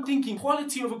 That's what I'm thinking.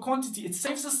 Quality over quantity. It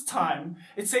saves us time,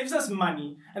 it saves us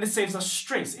money, and it saves us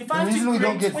stress. If I have to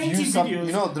create 20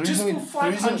 videos just for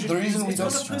 500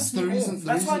 views,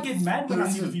 that's why I get mad when I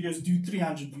see the videos do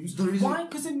 300 views. Why?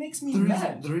 Because it makes me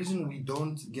mad. The reason we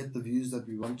don't get the views that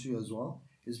we want to as well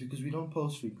is because we don't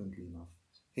post frequently enough.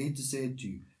 Hate to say it to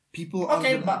you. People.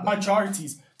 Okay, but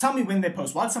majorities. Tell me when they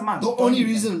post. Once a month. The only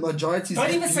reason majorities.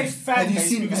 Don't even say fan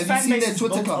base. Have you seen their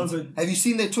Twitter accounts? Have you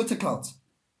seen their Twitter accounts?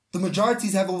 The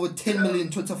majorities have over 10 million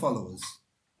Twitter followers.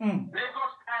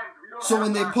 So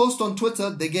when they post on Twitter,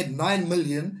 they get 9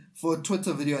 million for a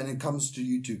Twitter video and it comes to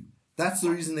YouTube. That's the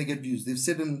reason they get views. They've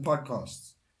said it in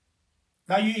podcasts.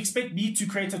 Now you expect me to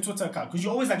create a Twitter account because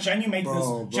you're always like, Jan, you make this,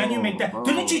 Jan, you make that.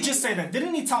 Didn't you just say that?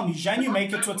 Didn't he tell me, Jan, you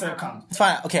make a Twitter account? It's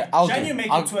fine. Okay,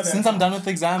 since I'm done with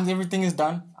the exams, everything is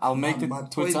done. I'll make the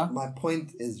Twitter. My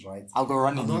point is, right, I'll go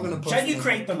run it. I'm not going to post. Jan, you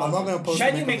create the logo. I'm not going to post.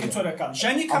 Jan, you make a Twitter account.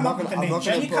 Jan, you come up with the name.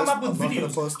 Jan, you come up with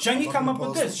videos. Jan, you come up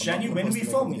with this. Jan, you when are we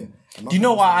filming? Do you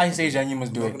know why I say Janu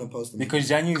must do it? Because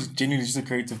Janu is genuinely just a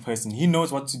creative person. He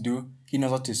knows what to do. He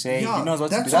knows what to say. Yeah, he knows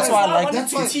what to do. That's why I like.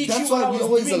 That's why we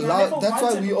always allow. That's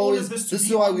why we always. This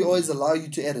is why we always allow you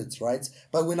to edit, right?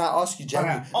 But when I ask you,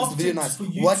 Janu, is the video nice?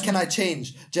 What can I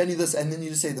change? Janu, this, and then you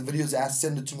just say the video's ass.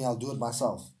 Send it to me. I'll do it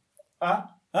myself.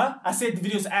 I said the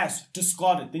video's ass.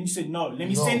 Discard it. Then you said no. Let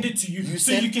me send it to you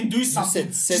so you can do something.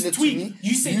 You said send it tweak. to me.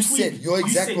 You said your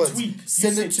exact words. Tweak.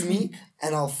 Send it to me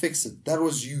and I'll fix it. That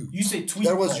was you. You said tweak.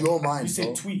 That was your mind. You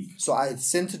said tweak. So I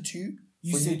sent it to you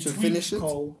for you to finish it,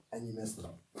 and you messed it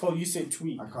up. Cole, you said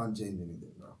tweak. I can't change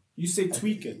anything, bro. You said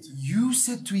tweak it. You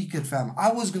said tweak it, fam.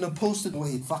 I was gonna post it the way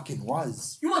it fucking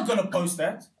was. You weren't gonna post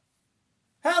that.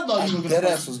 Hell no, you were gonna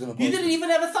post it. You didn't even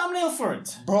have a thumbnail for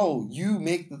it. Bro, you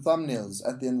make the thumbnails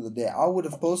at the end of the day. I would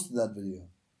have posted that video.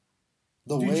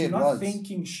 The way it was. You're not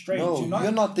thinking straight. No,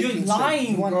 you're not thinking straight.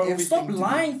 You're lying, bro. Stop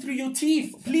lying through your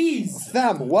teeth, please.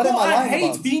 Fam, what am I lying about? I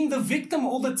hate being the victim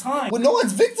all the time. Well, no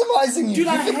one's victimizing you. Dude,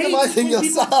 you're victimizing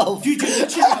yourself. Dude, you're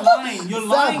literally lying. You're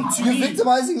lying to me. You're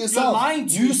victimizing yourself. You're lying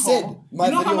to me. You said my video was ass.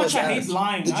 You know how much I hate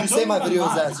lying. Did you say my video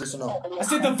was ass, yes or no? I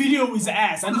said the video is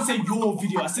ass. I didn't say your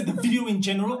video. I said the video in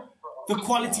general. The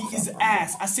quality is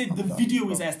ass. I said the video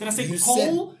is ass. Did I say,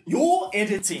 Cole, your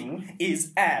editing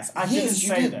is ass? I didn't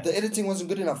say that. The editing wasn't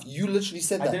good enough. You literally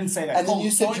said that. I didn't say that. And then you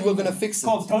said you were going to fix it.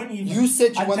 Cole, don't even. You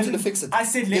said you wanted to fix it. I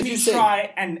said, let me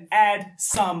try and add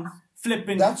some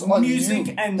flipping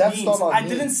music and memes. I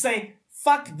didn't say,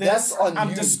 fuck this,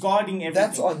 I'm discarding everything.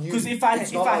 That's on you. Because if I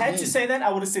had to say that,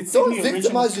 I would have said, don't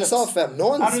victimize yourself, fam. No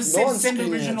one's send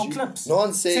original clips. No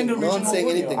one's saying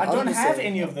anything. I don't have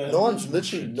any of those.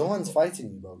 No one's fighting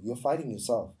you, bro. You're fighting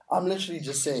yourself. I'm literally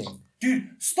just saying, dude,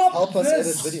 stop help this.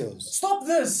 us edit videos. Stop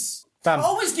this. Fam. I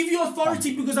always give you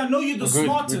authority because I know you're the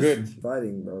smartest. We're good.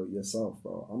 Fighting, bro, yourself,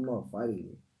 bro. I'm not fighting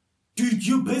you. Dude,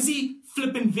 you're busy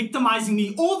flipping victimizing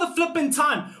me all the flipping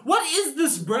time. What is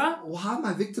this, bruh? Well, how am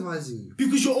I victimizing you?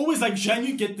 Because you're always like, Jan,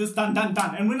 you get this done.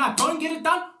 And when I don't get it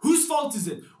done, whose fault is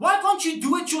it? Why can't you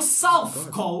do it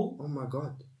yourself, Cole? Oh my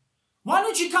God. Why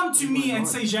don't you come to me and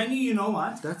say, Jani, you know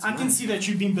what? I can see that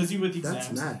you've been busy with exams.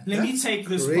 That's mad. Let me take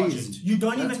this project. You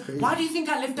don't even... Why do you think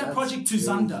I left that project to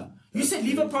Zander? You said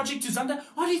leave a project to Zander.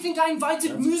 Why do you think I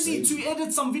invited Muzi to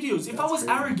edit some videos? If I was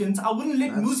arrogant, I wouldn't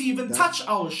let Muzi even touch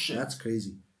our shit. That's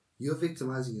crazy. You're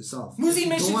victimizing yourself. Muzi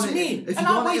messaged me, and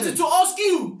I waited to ask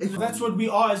you. That's what we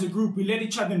are as a group. We let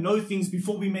each other know things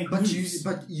before we make moves.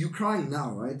 But you're crying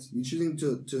now, right? You're choosing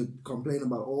to complain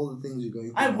about all the things you're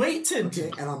going through. I waited.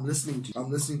 Okay, and I'm listening to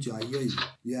you. I hear you.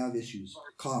 You have issues.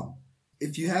 Calm.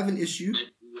 If you have an issue,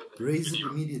 raise it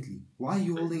immediately. Why are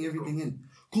you holding everything in?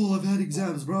 Cool, I've had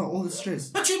exams, bro. All the stress.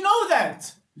 But you know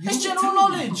that. It's general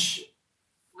knowledge.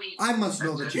 I must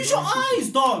know that you're use your eyes,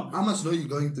 dog. I must know you're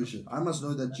going through shit. I must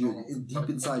know that you're deep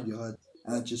inside your heart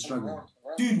and that you're struggling.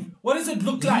 Dude, what does it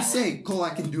look like? You say, Cole,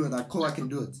 I can do it. Cole, I can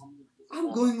do it.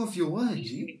 I'm going off your word,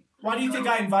 G. Why do you think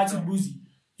I invited Muzi?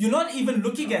 You're not even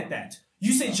looking at that.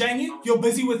 You say, Janu, you're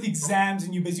busy with exams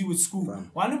and you're busy with school.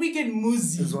 Why don't we get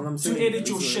Muzi to edit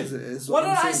your shit? What did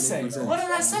I say? What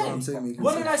did I say?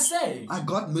 What did I say? I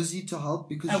got Muzi to help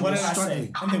because you were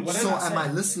struggling. And then what did I say? So am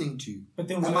I listening to you? But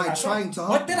then am I trying to help?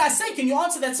 What did I say? Can you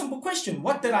answer that simple question?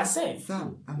 What did I say?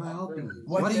 Fam, am I helping you?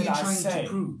 What are you trying to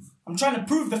prove? I'm trying to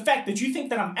prove the fact that you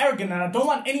think that I'm arrogant and I don't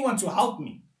want anyone to help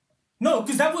me. No,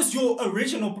 because that was your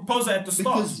original proposal at the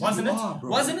start, wasn't it?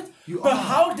 Wasn't it? But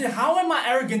how am I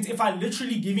arrogant if I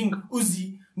literally giving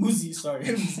Muzi,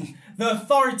 the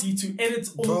authority to edit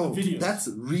all the videos? That's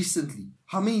recently.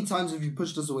 How many times have you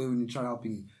pushed us away when you tried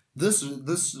helping me? This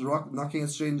knocking at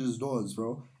strangers' doors,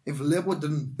 bro. If Lebo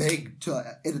didn't beg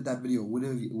to edit that video,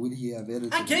 would he have edited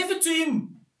it? I gave it to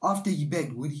him. After he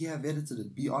begged, would he have edited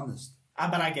it? Be honest.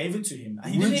 But I gave it to him.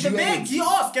 He didn't even beg. He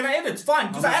asked, can I edit? Fine,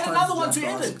 because I had another one to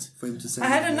edit. For him to say I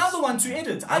had another one to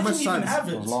edit. I didn't even have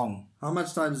it. Long. How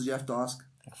much time did you have to ask?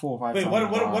 Like 4 or 5 Wait,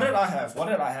 times. what did I have? What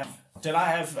did I have? Did I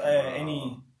have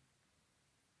any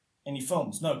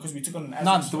films? No, because we took on an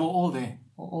No, they were all there.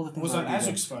 All the things It was on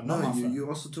Azric's phone, not my phone. You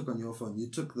also took on your phone.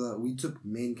 We took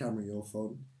main camera your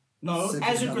phone. No,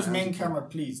 Azric was main camera,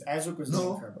 please. Azric was main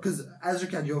camera. No, because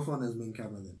Azric had your phone as main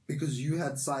camera then. Because you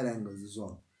had side angles as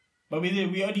well. But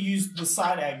we only used the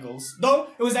side angles. Though,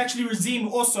 it was actually Razim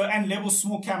also and Lebel's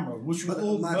small camera, which we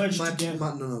all merged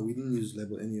together. No, we didn't use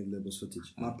any of Lebel's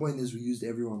footage. My point is we used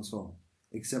everyone's phone,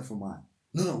 except for mine.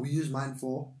 No, we used mine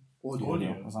for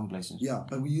audio. For some places. Yeah,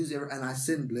 but we used and I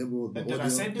sent Lebel the audio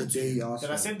the day he asked.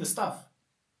 Did I send the stuff?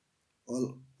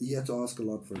 Well, you had to ask a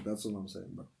lot for it. That's all I'm saying,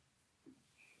 bro.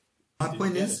 My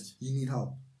point is, you need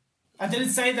help. I didn't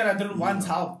say that I didn't want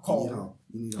help, Cole.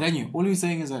 You need help. Daniel, all you're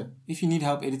saying is that if you need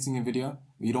help editing a video,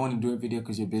 you don't want to do a video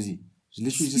because you're busy.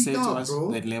 Literally just say to us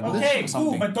that level okay, or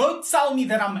something. cool, but don't tell me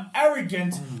that I'm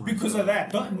arrogant because of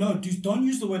that. Don't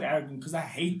use the word arrogant because I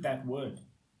hate that word.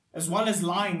 As well as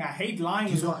lying. I hate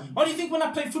lying as well. Why do you think when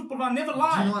I play football, I never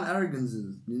lie? Do you know what arrogance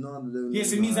is? You know what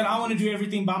yes, it means that I want to do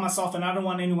everything by myself and I don't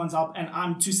want anyone's help and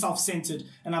I'm too self-centered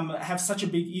and I have such a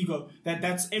big ego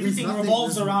that's everything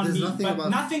revolves around me. But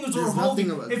nothing is revolving.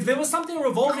 If there was something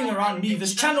revolving around me,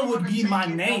 this channel would be my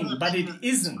name, but it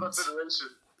isn't.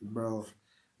 Bro,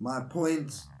 my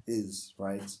point is,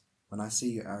 right, when I say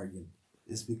you're arrogant,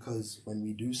 it's because when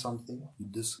we do something, you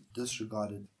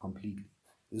disregard it completely.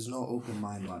 There's no open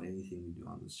mind about anything we do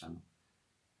on this channel.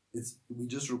 We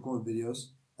just record videos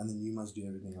and then you must do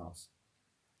everything else.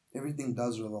 Everything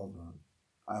does revolve around.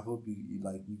 I hope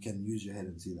you can use your head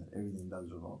and see that everything does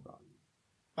revolve around you.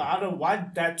 But I don't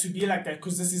want that to be like that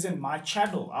because this isn't my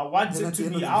channel. I want it to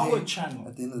be our channel.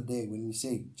 At the end of the day, when we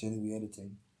say, Jenny, we're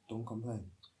editing, don't complain.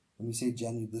 When we say,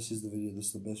 Jenny, this is the video, this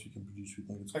is the best we can produce, we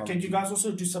think it's quality. Can you guys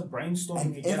also do some brainstorming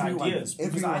and get ideas?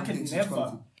 Because I can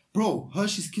never. Bro,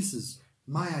 Hershey's Kisses.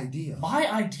 My idea.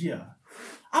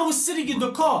 I was sitting in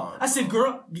the car. I said,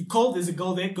 girl, Cole, there's a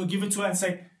girl there. Go give it to her and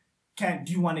say, do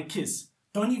you want a kiss?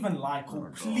 Don't even lie, Cole.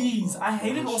 Please. I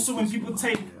hate it also when people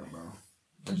take...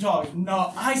 Dog,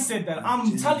 no, I said that.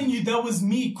 I'm telling you, that was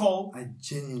me, Cole. I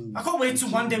can't wait till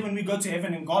one day when we go to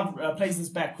heaven and God plays this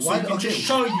back. So I can just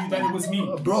show you that it was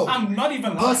me. Bro, I'm not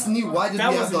even lying. Personally, why did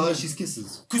we have the Hershey's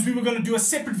Kisses? Because we were going to do a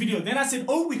separate video. Then I said,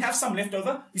 we have some left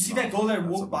over. You see that girl that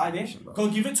walked by there? Go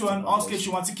give it to her and ask her if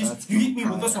she wants a kiss. You hit me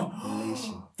with this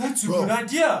one. That's a good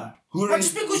idea.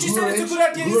 Just because you said it's a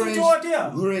good idea, isn't your idea.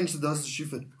 Who arranged the Does the Shoe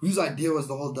Fit? Whose idea was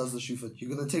the whole Does the Shoe Fit?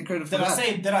 You're gonna take credit for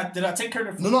that. Did I take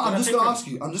credit for that? No, I'm just gonna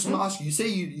ask you. You say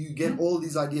you get all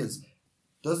these ideas.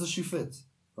 Does the shoe fit?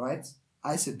 Right?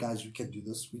 I said, guys, we can do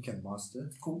this. We can master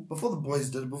it. Cool. Before the boys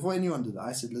did it, before anyone did it,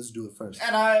 I said, let's do it first.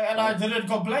 And I didn't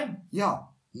complain. Yeah.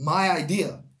 My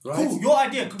idea. Right? Cool. Your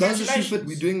idea. Does the shoe fit?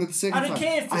 We're doing it the second time. I don't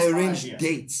care if it's I arranged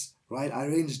dates. Right? I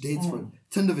arranged dates for it.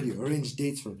 Tinder video. Arranged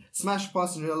dates for it. Smash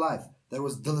Pass in real life. That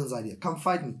was Dylan's idea. Come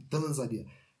fight me. Dylan's idea.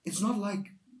 It's not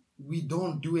like we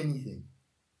don't do anything.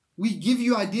 We give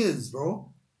you ideas,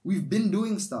 bro. We've been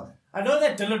doing stuff. I know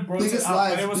that Dylan brought it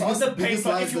up, but it was on the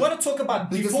paper. If you want to talk about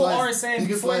before RSA and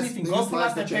before anything, go pull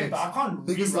out that paper. I can't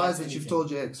biggest lies that you've told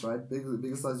your ex, right?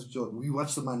 Biggest lies that you've told. We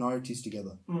watched The Minorities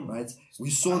together, right? We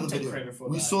saw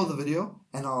the video.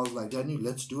 And I was like, Daniel,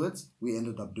 let's do it. We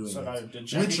ended up doing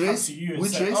it. Which race?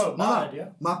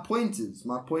 No. My point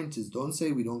is, don't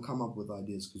say we don't come up with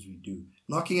ideas because we do.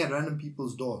 Knocking at random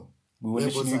people's door. We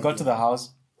got to the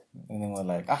house. And then we're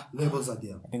like, Label's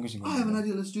idea. I think we should go. I have an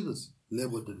idea, let's do this.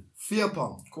 Label did it. Fear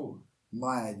pump. Cool.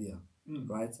 My idea.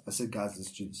 Right? I said, guys,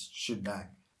 let's do this shit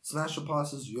back. Smash or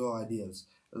passes, your ideas.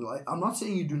 Like, I'm not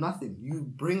saying you do nothing. You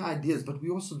bring ideas, but we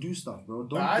also do stuff, bro.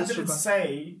 I didn't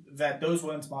say that those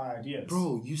weren't my ideas.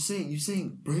 Bro, you're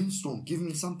saying brainstorm, give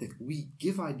me something. We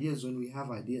give ideas when we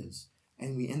have ideas.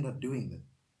 And we end up doing them.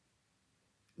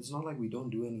 It's not like we don't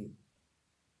do any.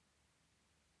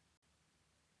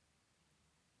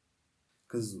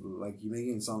 Because, like, you're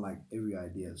making it sound like every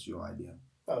idea is your idea.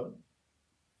 Oh.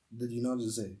 Did you not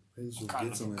just say,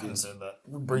 get some ideas?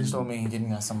 Brainstorming and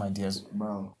getting us some ideas.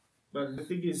 Bro. But the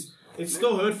thing is, it's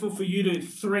still hurtful for you to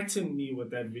threaten me with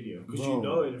that video. Because you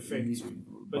know it affects you.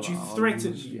 But you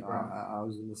threatened me, bro. I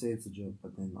was going to say it's a joke,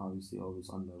 but then obviously all these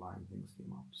underlying things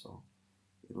came up. So,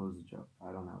 it was a joke.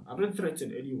 I don't have it. I didn't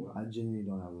threaten anyone. I genuinely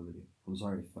don't have a video. I'm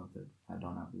sorry if you felt it. I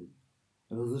don't have a video.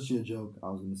 It was literally a joke. I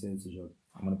was going to say it's a joke.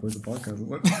 I'm going to post the podcast.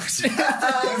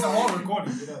 It's a whole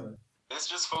recording, you know that. Let's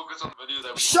just focus on the video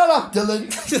that we... Shut up,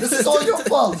 Dylan! This is all your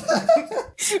fault!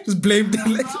 Just blame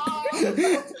Dylan.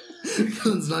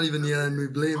 Dylan's not even here and we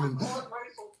blame him. I'm not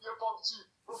ready for Fear Pump 2.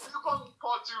 For Fear Pump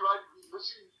Part 2, right? We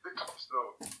literally need the cups,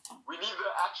 though. We need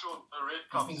the actual red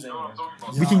cups, you know what I'm talking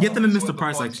about? We can get them in Mr.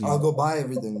 Price, actually. I'll go buy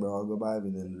everything, bro. I'll go buy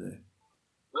everything today.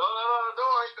 No, don't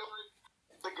worry.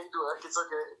 Look into work. It's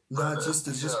okay. No,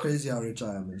 it's just crazy how rich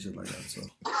I am and shit like that. So,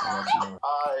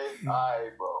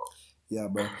 bro. Yeah,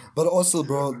 bro. But also,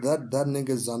 bro, that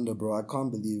nigga Xander, bro, I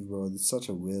can't believe, bro. It's such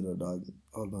a weirdo, dog.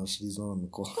 Oh no, shit, he's not on the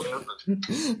call.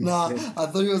 Nah, I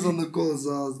thought he was on the call,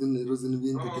 so it was gonna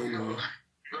be entertaining. No,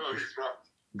 he's not.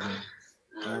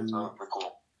 Yeah, he's not on the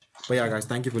call. But yeah, guys,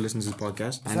 thank you for listening to this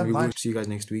podcast, and we will see you guys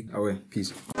next week.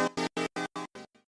 Peace.